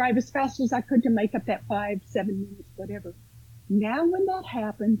car and drive as fast as I could to make up that 5, 7 minutes, whatever. Now when that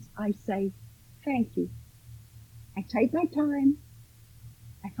happens, I say, thank you. I take my time.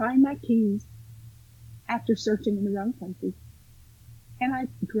 I find my keys after searching in the wrong places, and I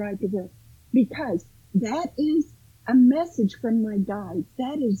drive to work, because that is a message from my guides.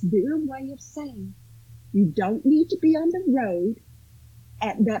 That is their way of saying you don't need to be on the road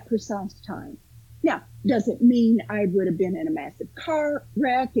at that precise time. Now, does it mean I would have been in a massive car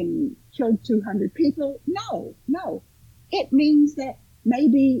wreck and killed 200 people? No. It means that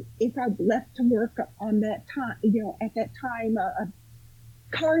maybe if I left to work on that time, at that time, a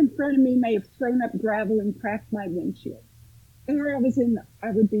car in front of me may have thrown up gravel and cracked my windshield. Or I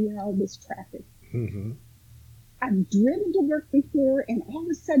would be in all this traffic. Mm-hmm. I've driven to work before, and all of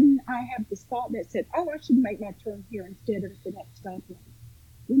a sudden I have this thought that said, oh, I should make my turn here instead of the next stoplight.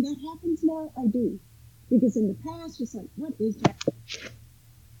 When that happens now, I do. Because in the past, it's like, what is that?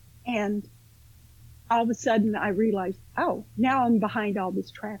 And all of a sudden I realized, oh, now I'm behind all this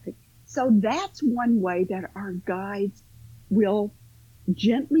traffic. So that's one way that our guides will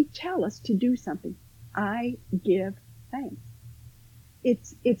gently tell us to do something. I give thanks.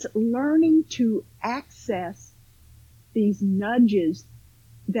 It's learning to access these nudges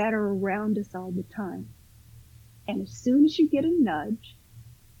that are around us all the time. And as soon as you get a nudge,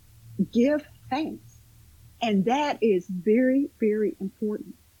 give thanks. And that is very, very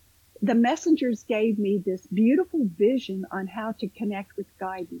important. The messengers gave me this beautiful vision on how to connect with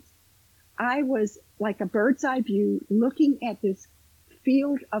guidance. I was like a bird's eye view looking at this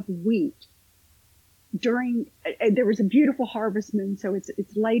field of wheat there was a beautiful harvest moon, so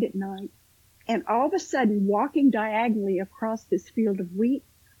it's late at night. And all of a sudden, walking diagonally across this field of wheat,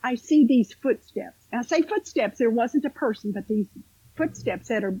 I see these footsteps. And I say footsteps, there wasn't a person, but these footsteps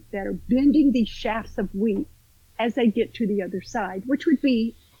that are bending these shafts of wheat as they get to the other side, which would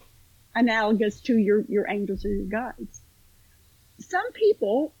be analogous to your angels or your guides. Some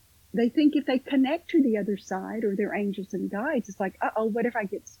people, they think if they connect to the other side or their angels and guides, it's like, what if I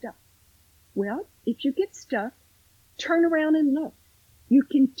get stuck? Well, if you get stuck, turn around and look.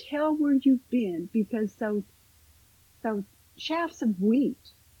 can tell where you've been because those shafts of wheat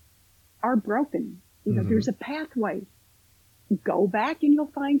are broken. There's a pathway. Go back and you'll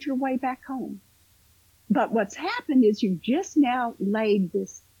find your way back home. But what's happened is you just now laid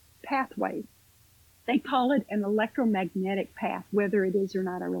this pathway. They call it an electromagnetic path. Whether it is or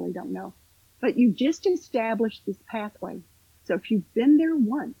not, I really don't know. But you just established this pathway. So if you've been there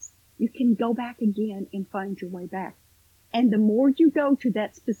once, you can go back again and find your way back. And the more you go to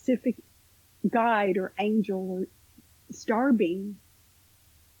that specific guide or angel or star being,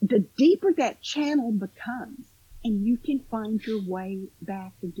 the deeper that channel becomes, and you can find your way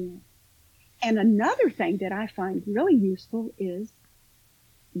back again. And another thing that I find really useful is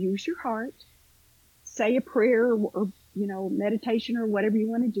use your heart, say a prayer or meditation or whatever you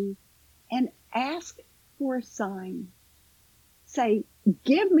want to do, and ask for a sign. Say,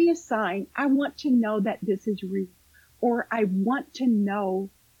 give me a sign. I want to know that this is real, or I want to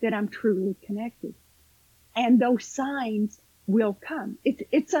know that I'm truly connected. And those signs will come.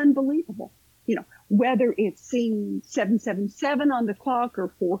 It's unbelievable. Whether it's seeing 777 on the clock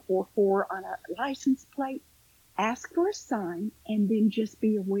or 444 on a license plate, ask for a sign and then just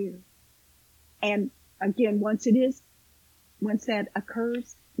be aware. And again, once that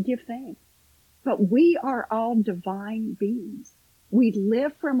occurs, give thanks. But we are all divine beings. We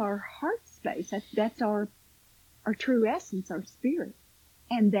live from our heart space. That's our true essence, our spirit.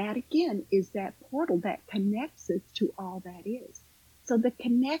 And that again is that portal that connects us to all that is. So the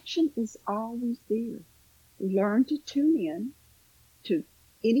connection is always there. Learn to tune in to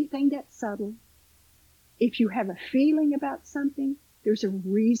anything that's subtle. If you have a feeling about something, there's a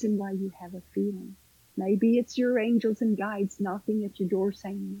reason why you have a feeling. Maybe it's your angels and guides knocking at your door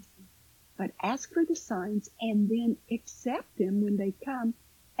saying listen. But ask for the signs and then accept them when they come.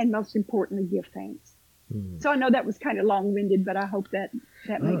 And most importantly, give thanks. So I know that was kind of long-winded, but I hope that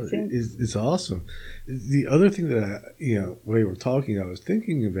makes sense. It's awesome. The other thing that while you were talking, I was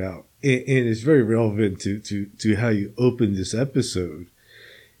thinking about, and it's very relevant to how you opened this episode,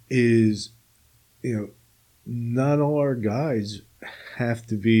 is not all our guides have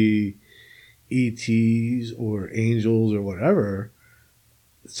to be ETs or angels or whatever.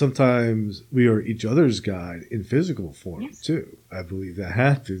 Sometimes we are each other's guide in physical form, yes, too. I believe that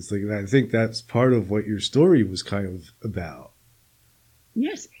happens. And I think that's part of what your story was kind of about.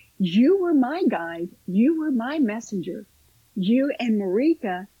 Yes, you were my guide. You were my messenger. You and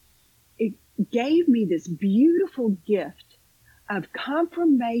Marika, it gave me this beautiful gift of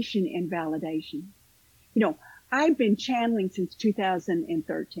confirmation and validation. I've been channeling since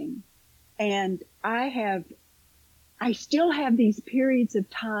 2013, and I still have these periods of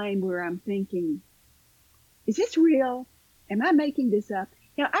time where I'm thinking, is this real? Am I making this up?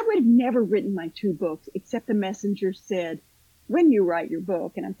 I would have never written my 2 books, except the messenger said, when you write your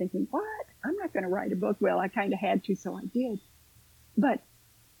book. And I'm thinking, what? I'm not going to write a book. Well, I kind of had to, so I did. But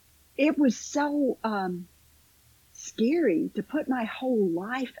it was so scary to put my whole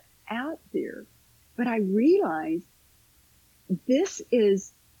life out there. But I realized this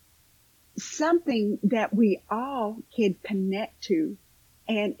is something that we all can connect to,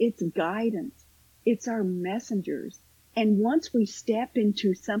 and it's guidance. It's our messengers. And once we step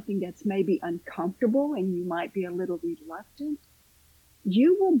into something that's maybe uncomfortable and you might be a little reluctant,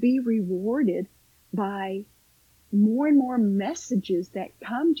 you will be rewarded by more and more messages that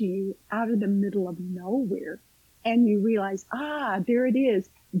come to you out of the middle of nowhere. And you realize, there it is.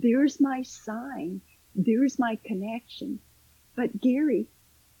 There's my sign. There's my connection. But Gary,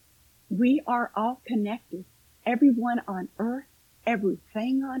 we are all connected. Everyone on earth,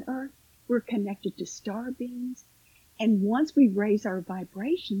 everything on earth, we're connected to star beings. And once we raise our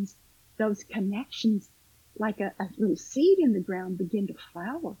vibrations, those connections, like a little seed in the ground, begin to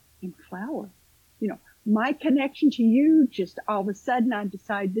flower and flower. My connection to you, just all of a sudden I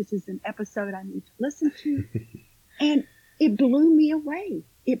decide this is an episode I need to listen to. And it blew me away.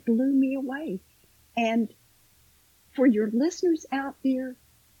 It blew me away. And for your listeners out there,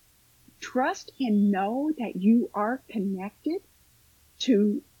 trust and know that you are connected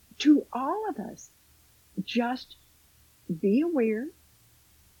to all of us. Just be aware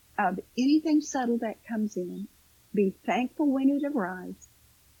of anything subtle that comes in. Be thankful when it arrives.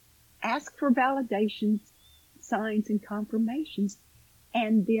 Ask for validations, signs, and confirmations,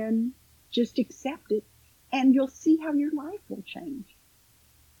 and then just accept it, and you'll see how your life will change.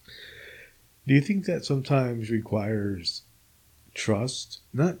 Do you think that sometimes requires trust?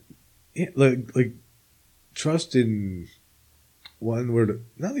 Not like trust in one where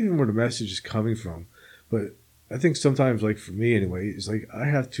not even where the message is coming from, but I think sometimes, like for me anyway, it's like I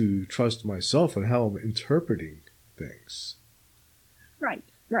have to trust myself and how I'm interpreting things. Right.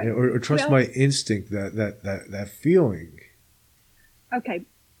 Right. Or trust my instinct, that feeling. Okay.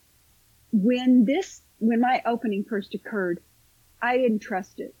 When my opening first occurred, I didn't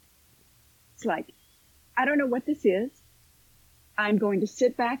trust it. It's like, I don't know what this is. I'm going to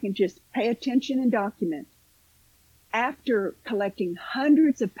sit back and just pay attention and document. After collecting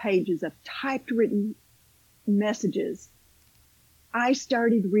hundreds of pages of typed written messages, I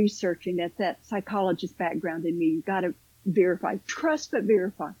started researching that psychologist background in me. You got to verify, trust but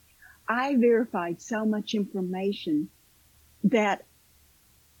verify. I verified so much information that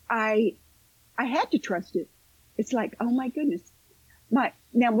I had to trust it. It's like, oh my goodness.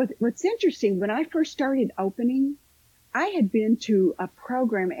 Now what's interesting, when I first started opening, I had been to a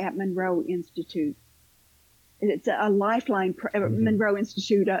program at Monroe Institute. It's a Lifeline, Monroe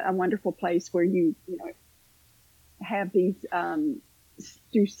Institute, a wonderful place where you have these,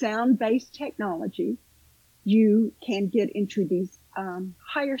 through sound-based technology, you can get into these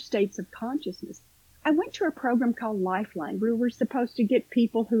higher states of consciousness. I went to a program called Lifeline, where we're supposed to get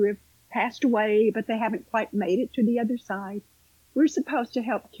people who have passed away, but they haven't quite made it to the other side. We're supposed to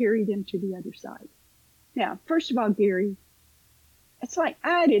help carry them to the other side. Now, first of all, Gary, it's like,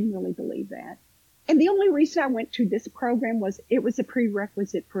 I didn't really believe that. And the only reason I went to this program was it was a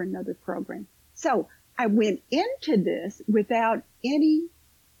prerequisite for another program. So I went into this without any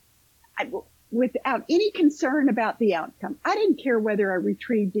concern about the outcome. I didn't care whether I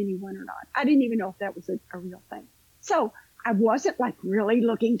retrieved anyone or not. I didn't even know if that was a real thing. So I wasn't like really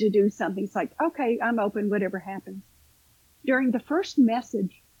looking to do something. It's like, okay, I'm open, whatever happens. During the first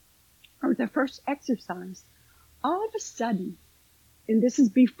message or the first exercise, all of a sudden, and this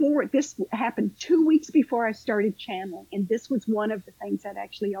happened 2 weeks before I started channeling, and this was one of the things that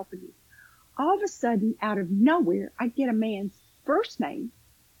actually opened me. All of a sudden, out of nowhere, I get a man's first name,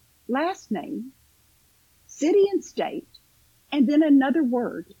 last name, city and state, and then another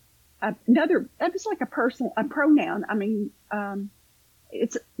word. It was like a pronoun. I mean,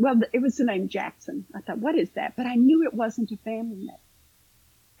 it was the name Jackson. I thought, what is that? But I knew it wasn't a family name.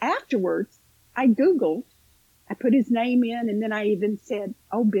 Afterwards, I Googled, I put his name in, and then I even said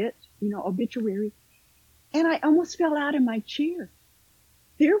obituary, and I almost fell out of my chair.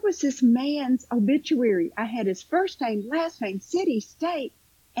 There was this man's obituary. I had his first name, last name, city, state,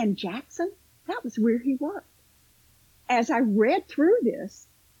 and Jackson. That was where he worked. As I read through this,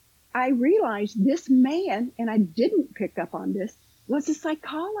 I realized this man, and I didn't pick up on this, was a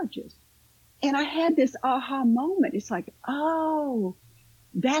psychologist. And I had this aha moment. It's like, oh,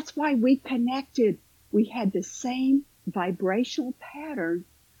 that's why we connected. We had the same vibrational pattern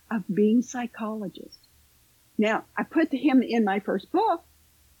of being psychologists. Now, I put him in my first book.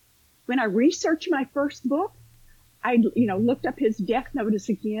 When I researched my first book, I looked up his death notice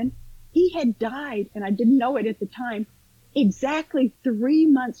again. He had died, and I didn't know it at the time, exactly 3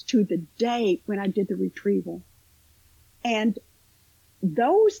 months to the day when I did the retrieval. And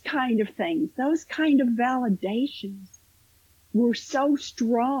those kind of things, those kind of validations were so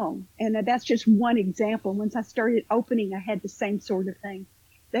strong. And that's just one example. Once I started opening, I had the same sort of thing.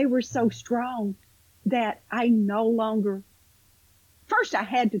 They were so strong that I no longer, first I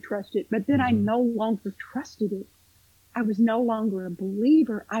had to trust it, but then I no longer trusted it. I was no longer a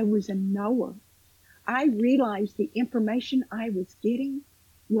believer. I was a knower. I realized the information I was getting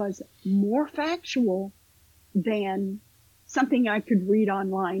was more factual than something I could read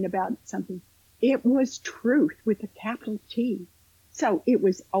online about something. It was truth with a capital T. So it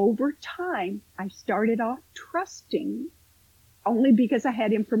was over time. I started off trusting only because I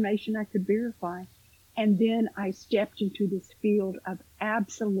had information I could verify. And then I stepped into this field of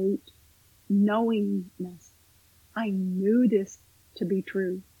absolute knowingness. I knew this to be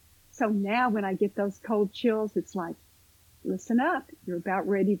true. So now when I get those cold chills, it's like, listen up. You're about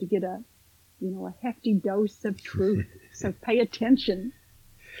ready to get a hefty dose of truth. So pay attention.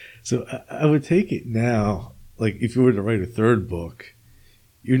 So I would take it now, like if you were to write a third book,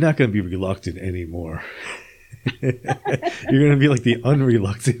 you're not going to be reluctant anymore. You're going to be like the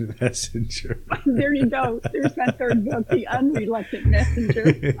unreluctant messenger. There you go. There's my third book, The Unreluctant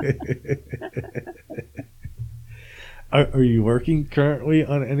Messenger. Are you working currently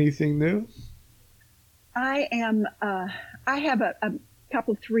on anything new? I am. I have a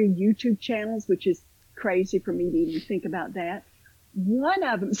couple, 3 YouTube channels, which is crazy for me to even think about that. One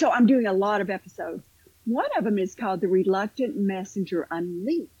of them, so I'm doing a lot of episodes. One of them is called The Reluctant Messenger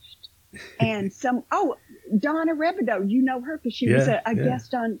Unleashed. And Donna Rebido, you know her because she was a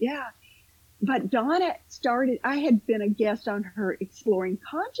guest on, But Donna I had been a guest on her Exploring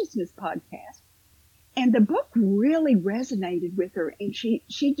Consciousness podcast. And the book really resonated with her. And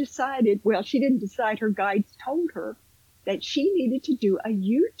she decided, well, she didn't decide, her guides told her that she needed to do a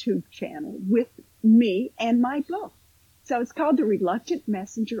YouTube channel with me and my book. So it's called The Reluctant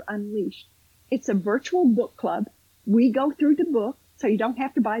Messenger Unleashed. It's a virtual book club. We go through the book, so you don't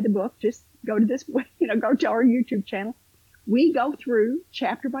have to buy the book. Just go to this, go to our YouTube channel. We go through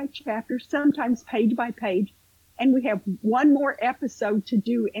chapter by chapter, sometimes page by page, and we have one more episode to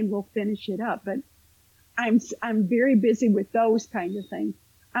do and we'll finish it up. But I'm very busy with those kind of things.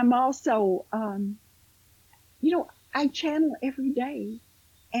 I'm also, I channel every day.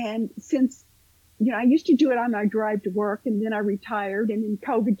 And since, I used to do it on my drive to work, and then I retired, and then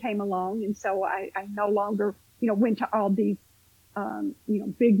COVID came along. And so I no longer, went to all these,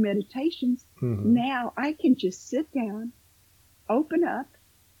 big meditations. Mm-hmm. Now I can just sit down, open up,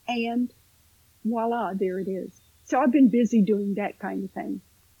 and voila, there it is. So I've been busy doing that kind of thing.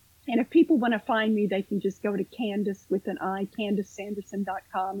 And if people want to find me, they can just go to Candace with an I,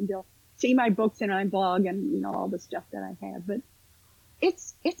 CandaceSanderson.com, and they'll see my books and my blog and, all the stuff that I have. But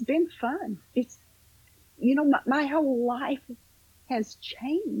it's been fun. It's, my whole life has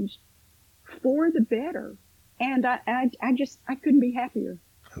changed for the better. And I couldn't be happier.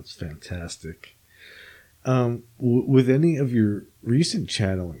 That's fantastic. With any of your recent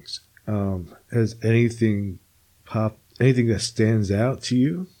channelings, has anything that stands out to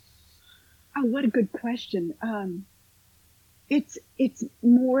you? Oh, what a good question. It's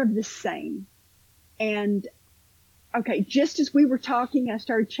more of the same. And okay, just as we were talking, I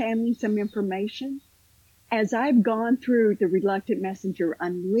started channeling some information. As I've gone through the Reluctant Messenger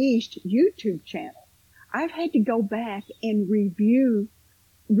Unleashed YouTube channel, I've had to go back and review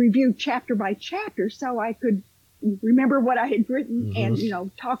chapter by chapter so I could remember what I had written. Mm-hmm.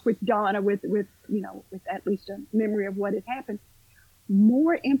 And, talk with Donna with at least a memory of what had happened.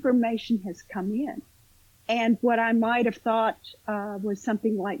 More information has come in. And what I might have thought, was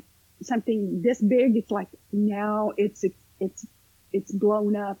something this big, it's like now it's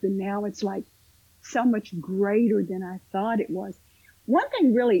blown up, and now it's like so much greater than I thought it was. One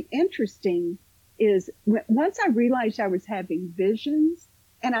thing really interesting is once I realized I was having visions,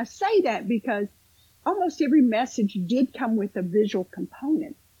 and I say that because almost every message did come with a visual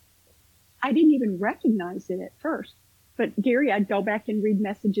component. I didn't even recognize it at first. But Gary, I'd go back and read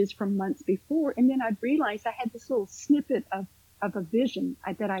messages from months before, and then I'd realize I had this little snippet of a vision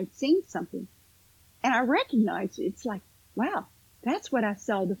that I'd seen something. And I recognized it. It's like, wow, that's what I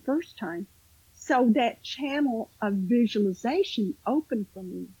saw the first time. So that channel of visualization opened for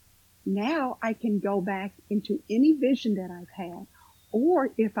me. Now I can go back into any vision that I've had, or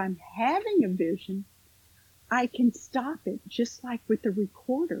if I'm having a vision, I can stop it, just like with the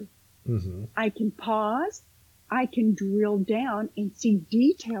recorder. Mm-hmm. I can pause. I can drill down and see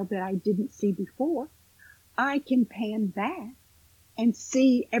detail that I didn't see before. I can pan back and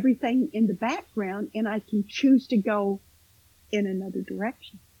see everything in the background, and I can choose to go in another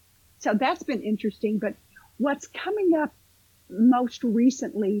direction. So that's been interesting. But what's coming up most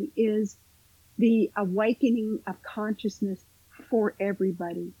recently is the awakening of consciousness for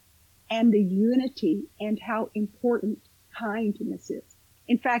everybody, and the unity, and how important kindness is.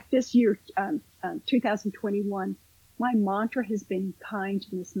 In fact, this year, 2021, my mantra has been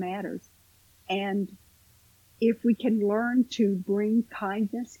kindness matters. And if we can learn to bring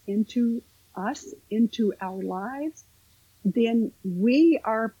kindness into us, into our lives, then we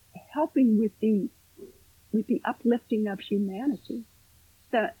are helping with the uplifting of humanity.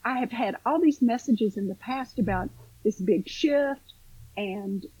 I have had all these messages in the past about this big shift,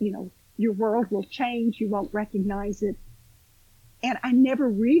 and, your world will change. You won't recognize it. And I never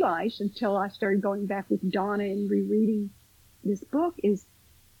realized until I started going back with Donna and rereading this book is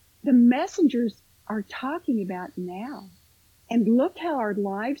the messengers are talking about now. And look how our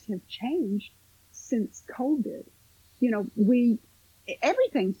lives have changed since COVID.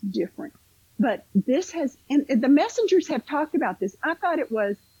 Everything's different, but and the messengers have talked about this. I thought it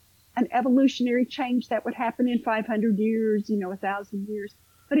was an evolutionary change that would happen in 500 years, 1,000 years,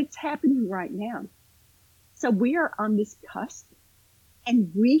 but it's happening right now. So we are on this cusp.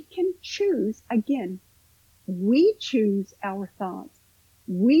 And we can choose, again, we choose our thoughts.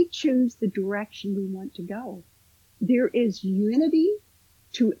 We choose the direction we want to go. There is unity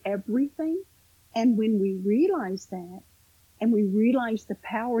to everything. And when we realize that, and we realize the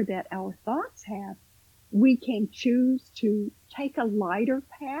power that our thoughts have, we can choose to take a lighter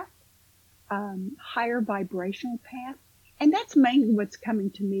path, higher vibrational path. And that's mainly what's coming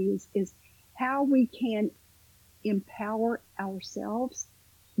to me is how we can empower ourselves,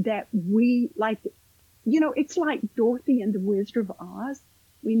 that we it's like Dorothy and the Wizard of Oz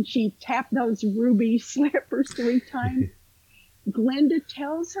when she tapped those ruby slippers 3 times. Glinda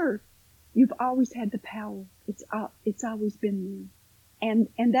tells her, you've always had the power. It's always been there,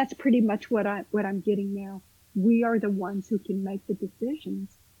 and that's pretty much what I'm getting now. We are the ones who can make the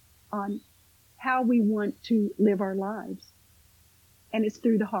decisions on how we want to live our lives, and it's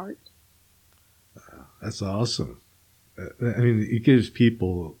through the heart. That's awesome. I mean, it gives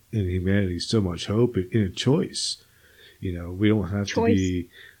people in humanity so much hope in a choice. You know, we don't have to be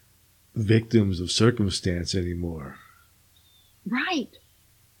victims of circumstance anymore. Right.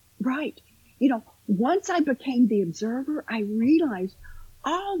 You know, once I became the observer, I realized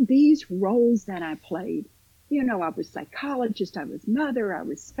all these roles that I played. You know, I was psychologist, I was mother, I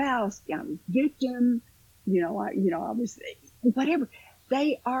was spouse, I was victim. I was whatever.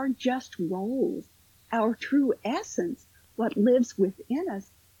 They are just roles. Our true essence, what lives within us,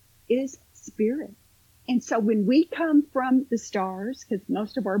 is spirit. And so when we come from the stars, because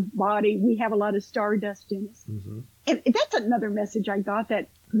most of our body, we have a lot of stardust in us. Mm-hmm. And that's another message I got, that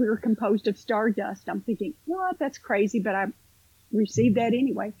we're composed of stardust. I'm thinking, what? That's crazy, but I received that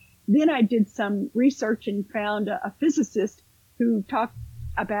anyway. Then I did some research and found a physicist who talked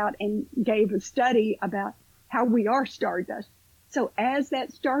about and gave a study about how we are stardust. So as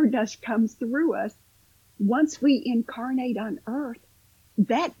that stardust comes through us, once we incarnate on earth,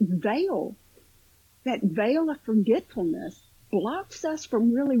 that veil of forgetfulness blocks us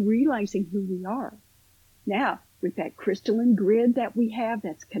from really realizing who we are. Now, with that crystalline grid that we have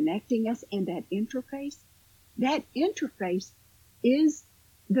that's connecting us, and that interface is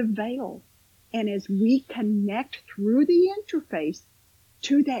the veil. And as we connect through the interface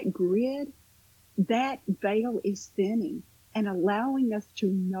to that grid, that veil is thinning and allowing us to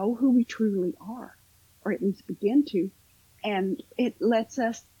know who we truly are, or at least begin to. And it lets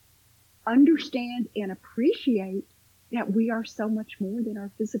us understand and appreciate that we are so much more than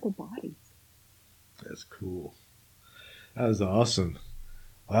our physical bodies. That's cool. That was awesome.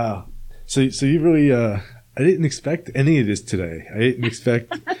 Wow. So you really, I didn't expect any of this today. I didn't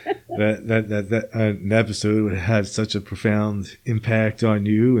expect that an episode would have such a profound impact on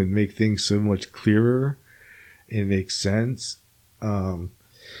you and make things so much clearer and make sense.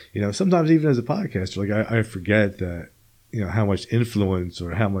 Sometimes even as a podcaster, like I forget that, how much influence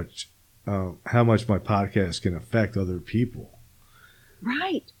or how much my podcast can affect other people.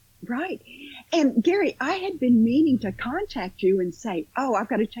 Right. And Gary, I had been meaning to contact you and say, I've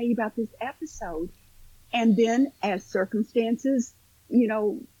got to tell you about this episode. And then as circumstances,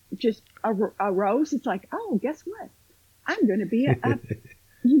 just arose, it's like, guess what? I'm going to be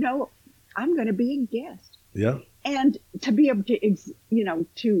I'm going to be a guest. Yeah. And to be able to,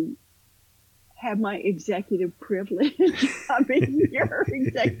 to have my executive privilege of being your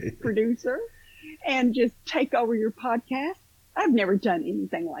executive producer and just take over your podcast. I've never done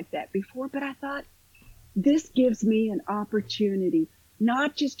anything like that before, but I thought this gives me an opportunity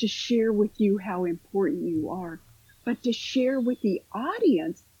not just to share with you how important you are, but to share with the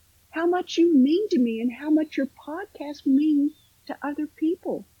audience how much you mean to me and how much your podcast means to other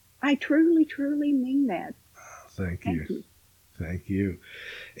people. I truly, truly mean that. Thank you.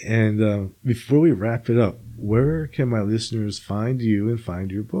 And before we wrap it up, where can my listeners find you and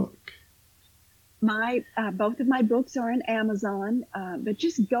find your book? Both of my books are on Amazon, but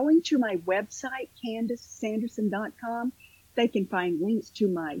just going to my website, CandaceSanderson.com, they can find links to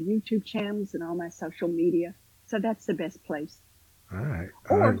my YouTube channels and all my social media. So that's the best place. All right.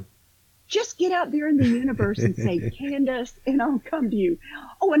 Or just get out there in the universe and say, Candace, and I'll come to you.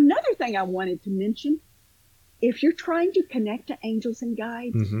 Oh, another thing I wanted to mention, if you're trying to connect to angels and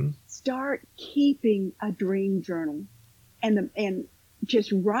guides, start keeping a dream journal and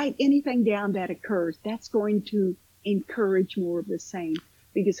just write anything down that occurs. That's going to encourage more of the same,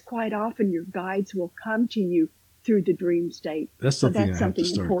 because quite often your guides will come to you through the dream state. That's something I have to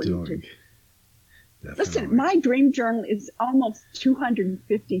start doing. Listen, my dream journal is almost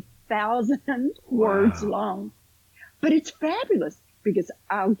 250,000 words long, but it's fabulous because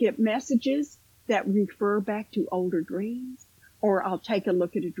I'll get messages that refer back to older dreams, or I'll take a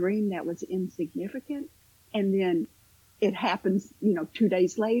look at a dream that was insignificant, and then it happens, 2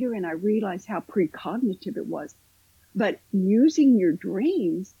 days later, and I realize how precognitive it was. But using your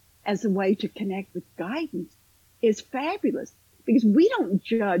dreams as a way to connect with guidance is fabulous, because we don't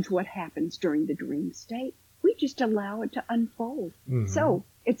judge what happens during the dream state. We just allow it to unfold. Mm-hmm. So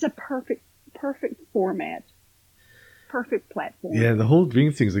it's a perfect format, perfect platform. Yeah, the whole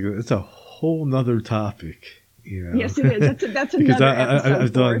dream thing it's a whole nother topic. Yes, it is. That's because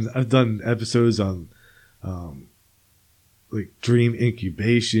another I've done episodes on like dream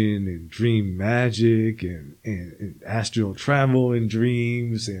incubation and dream magic and astral travel in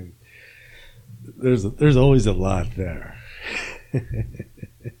dreams, and there's always a lot there.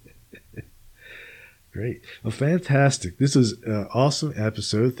 Great. Well, fantastic. This was an awesome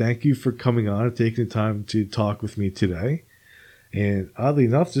episode. Thank you for coming on and taking the time to talk with me today. And oddly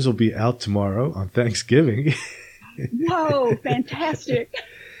enough, this will be out tomorrow on Thanksgiving. Whoa, fantastic.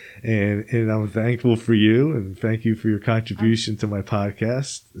 And I'm thankful for you, and thank you for your contribution to my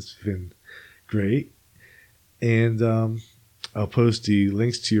podcast. It's been great. And I'll post the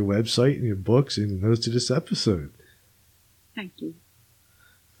links to your website and your books in the notes to this episode. Thank you.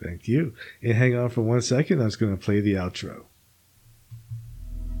 Thank you. And hang on for 1 second. I was going to play the outro.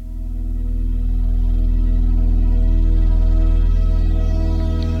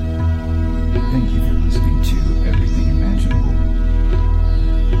 Thank you for listening to Everything Imaginable.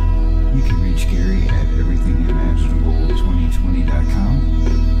 You can reach Gary at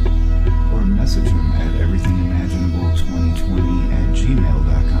everythingimaginable2020.com or message him at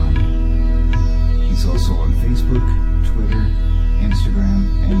everythingimaginable2020@gmail.com. He's also on Facebook, Twitter,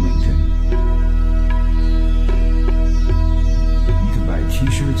 Instagram, and LinkedIn. You can buy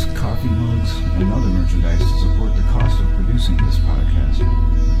t-shirts, coffee mugs, and other merchandise to support the cost of producing this podcast.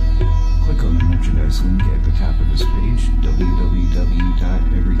 Click on the merchandise link at the top of this page,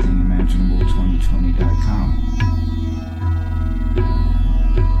 www.everythingimaginable2020.com.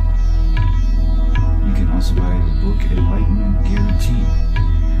 You can also buy the book Enlightenment Guaranteed.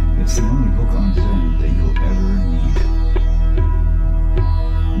 It's the only book on Zen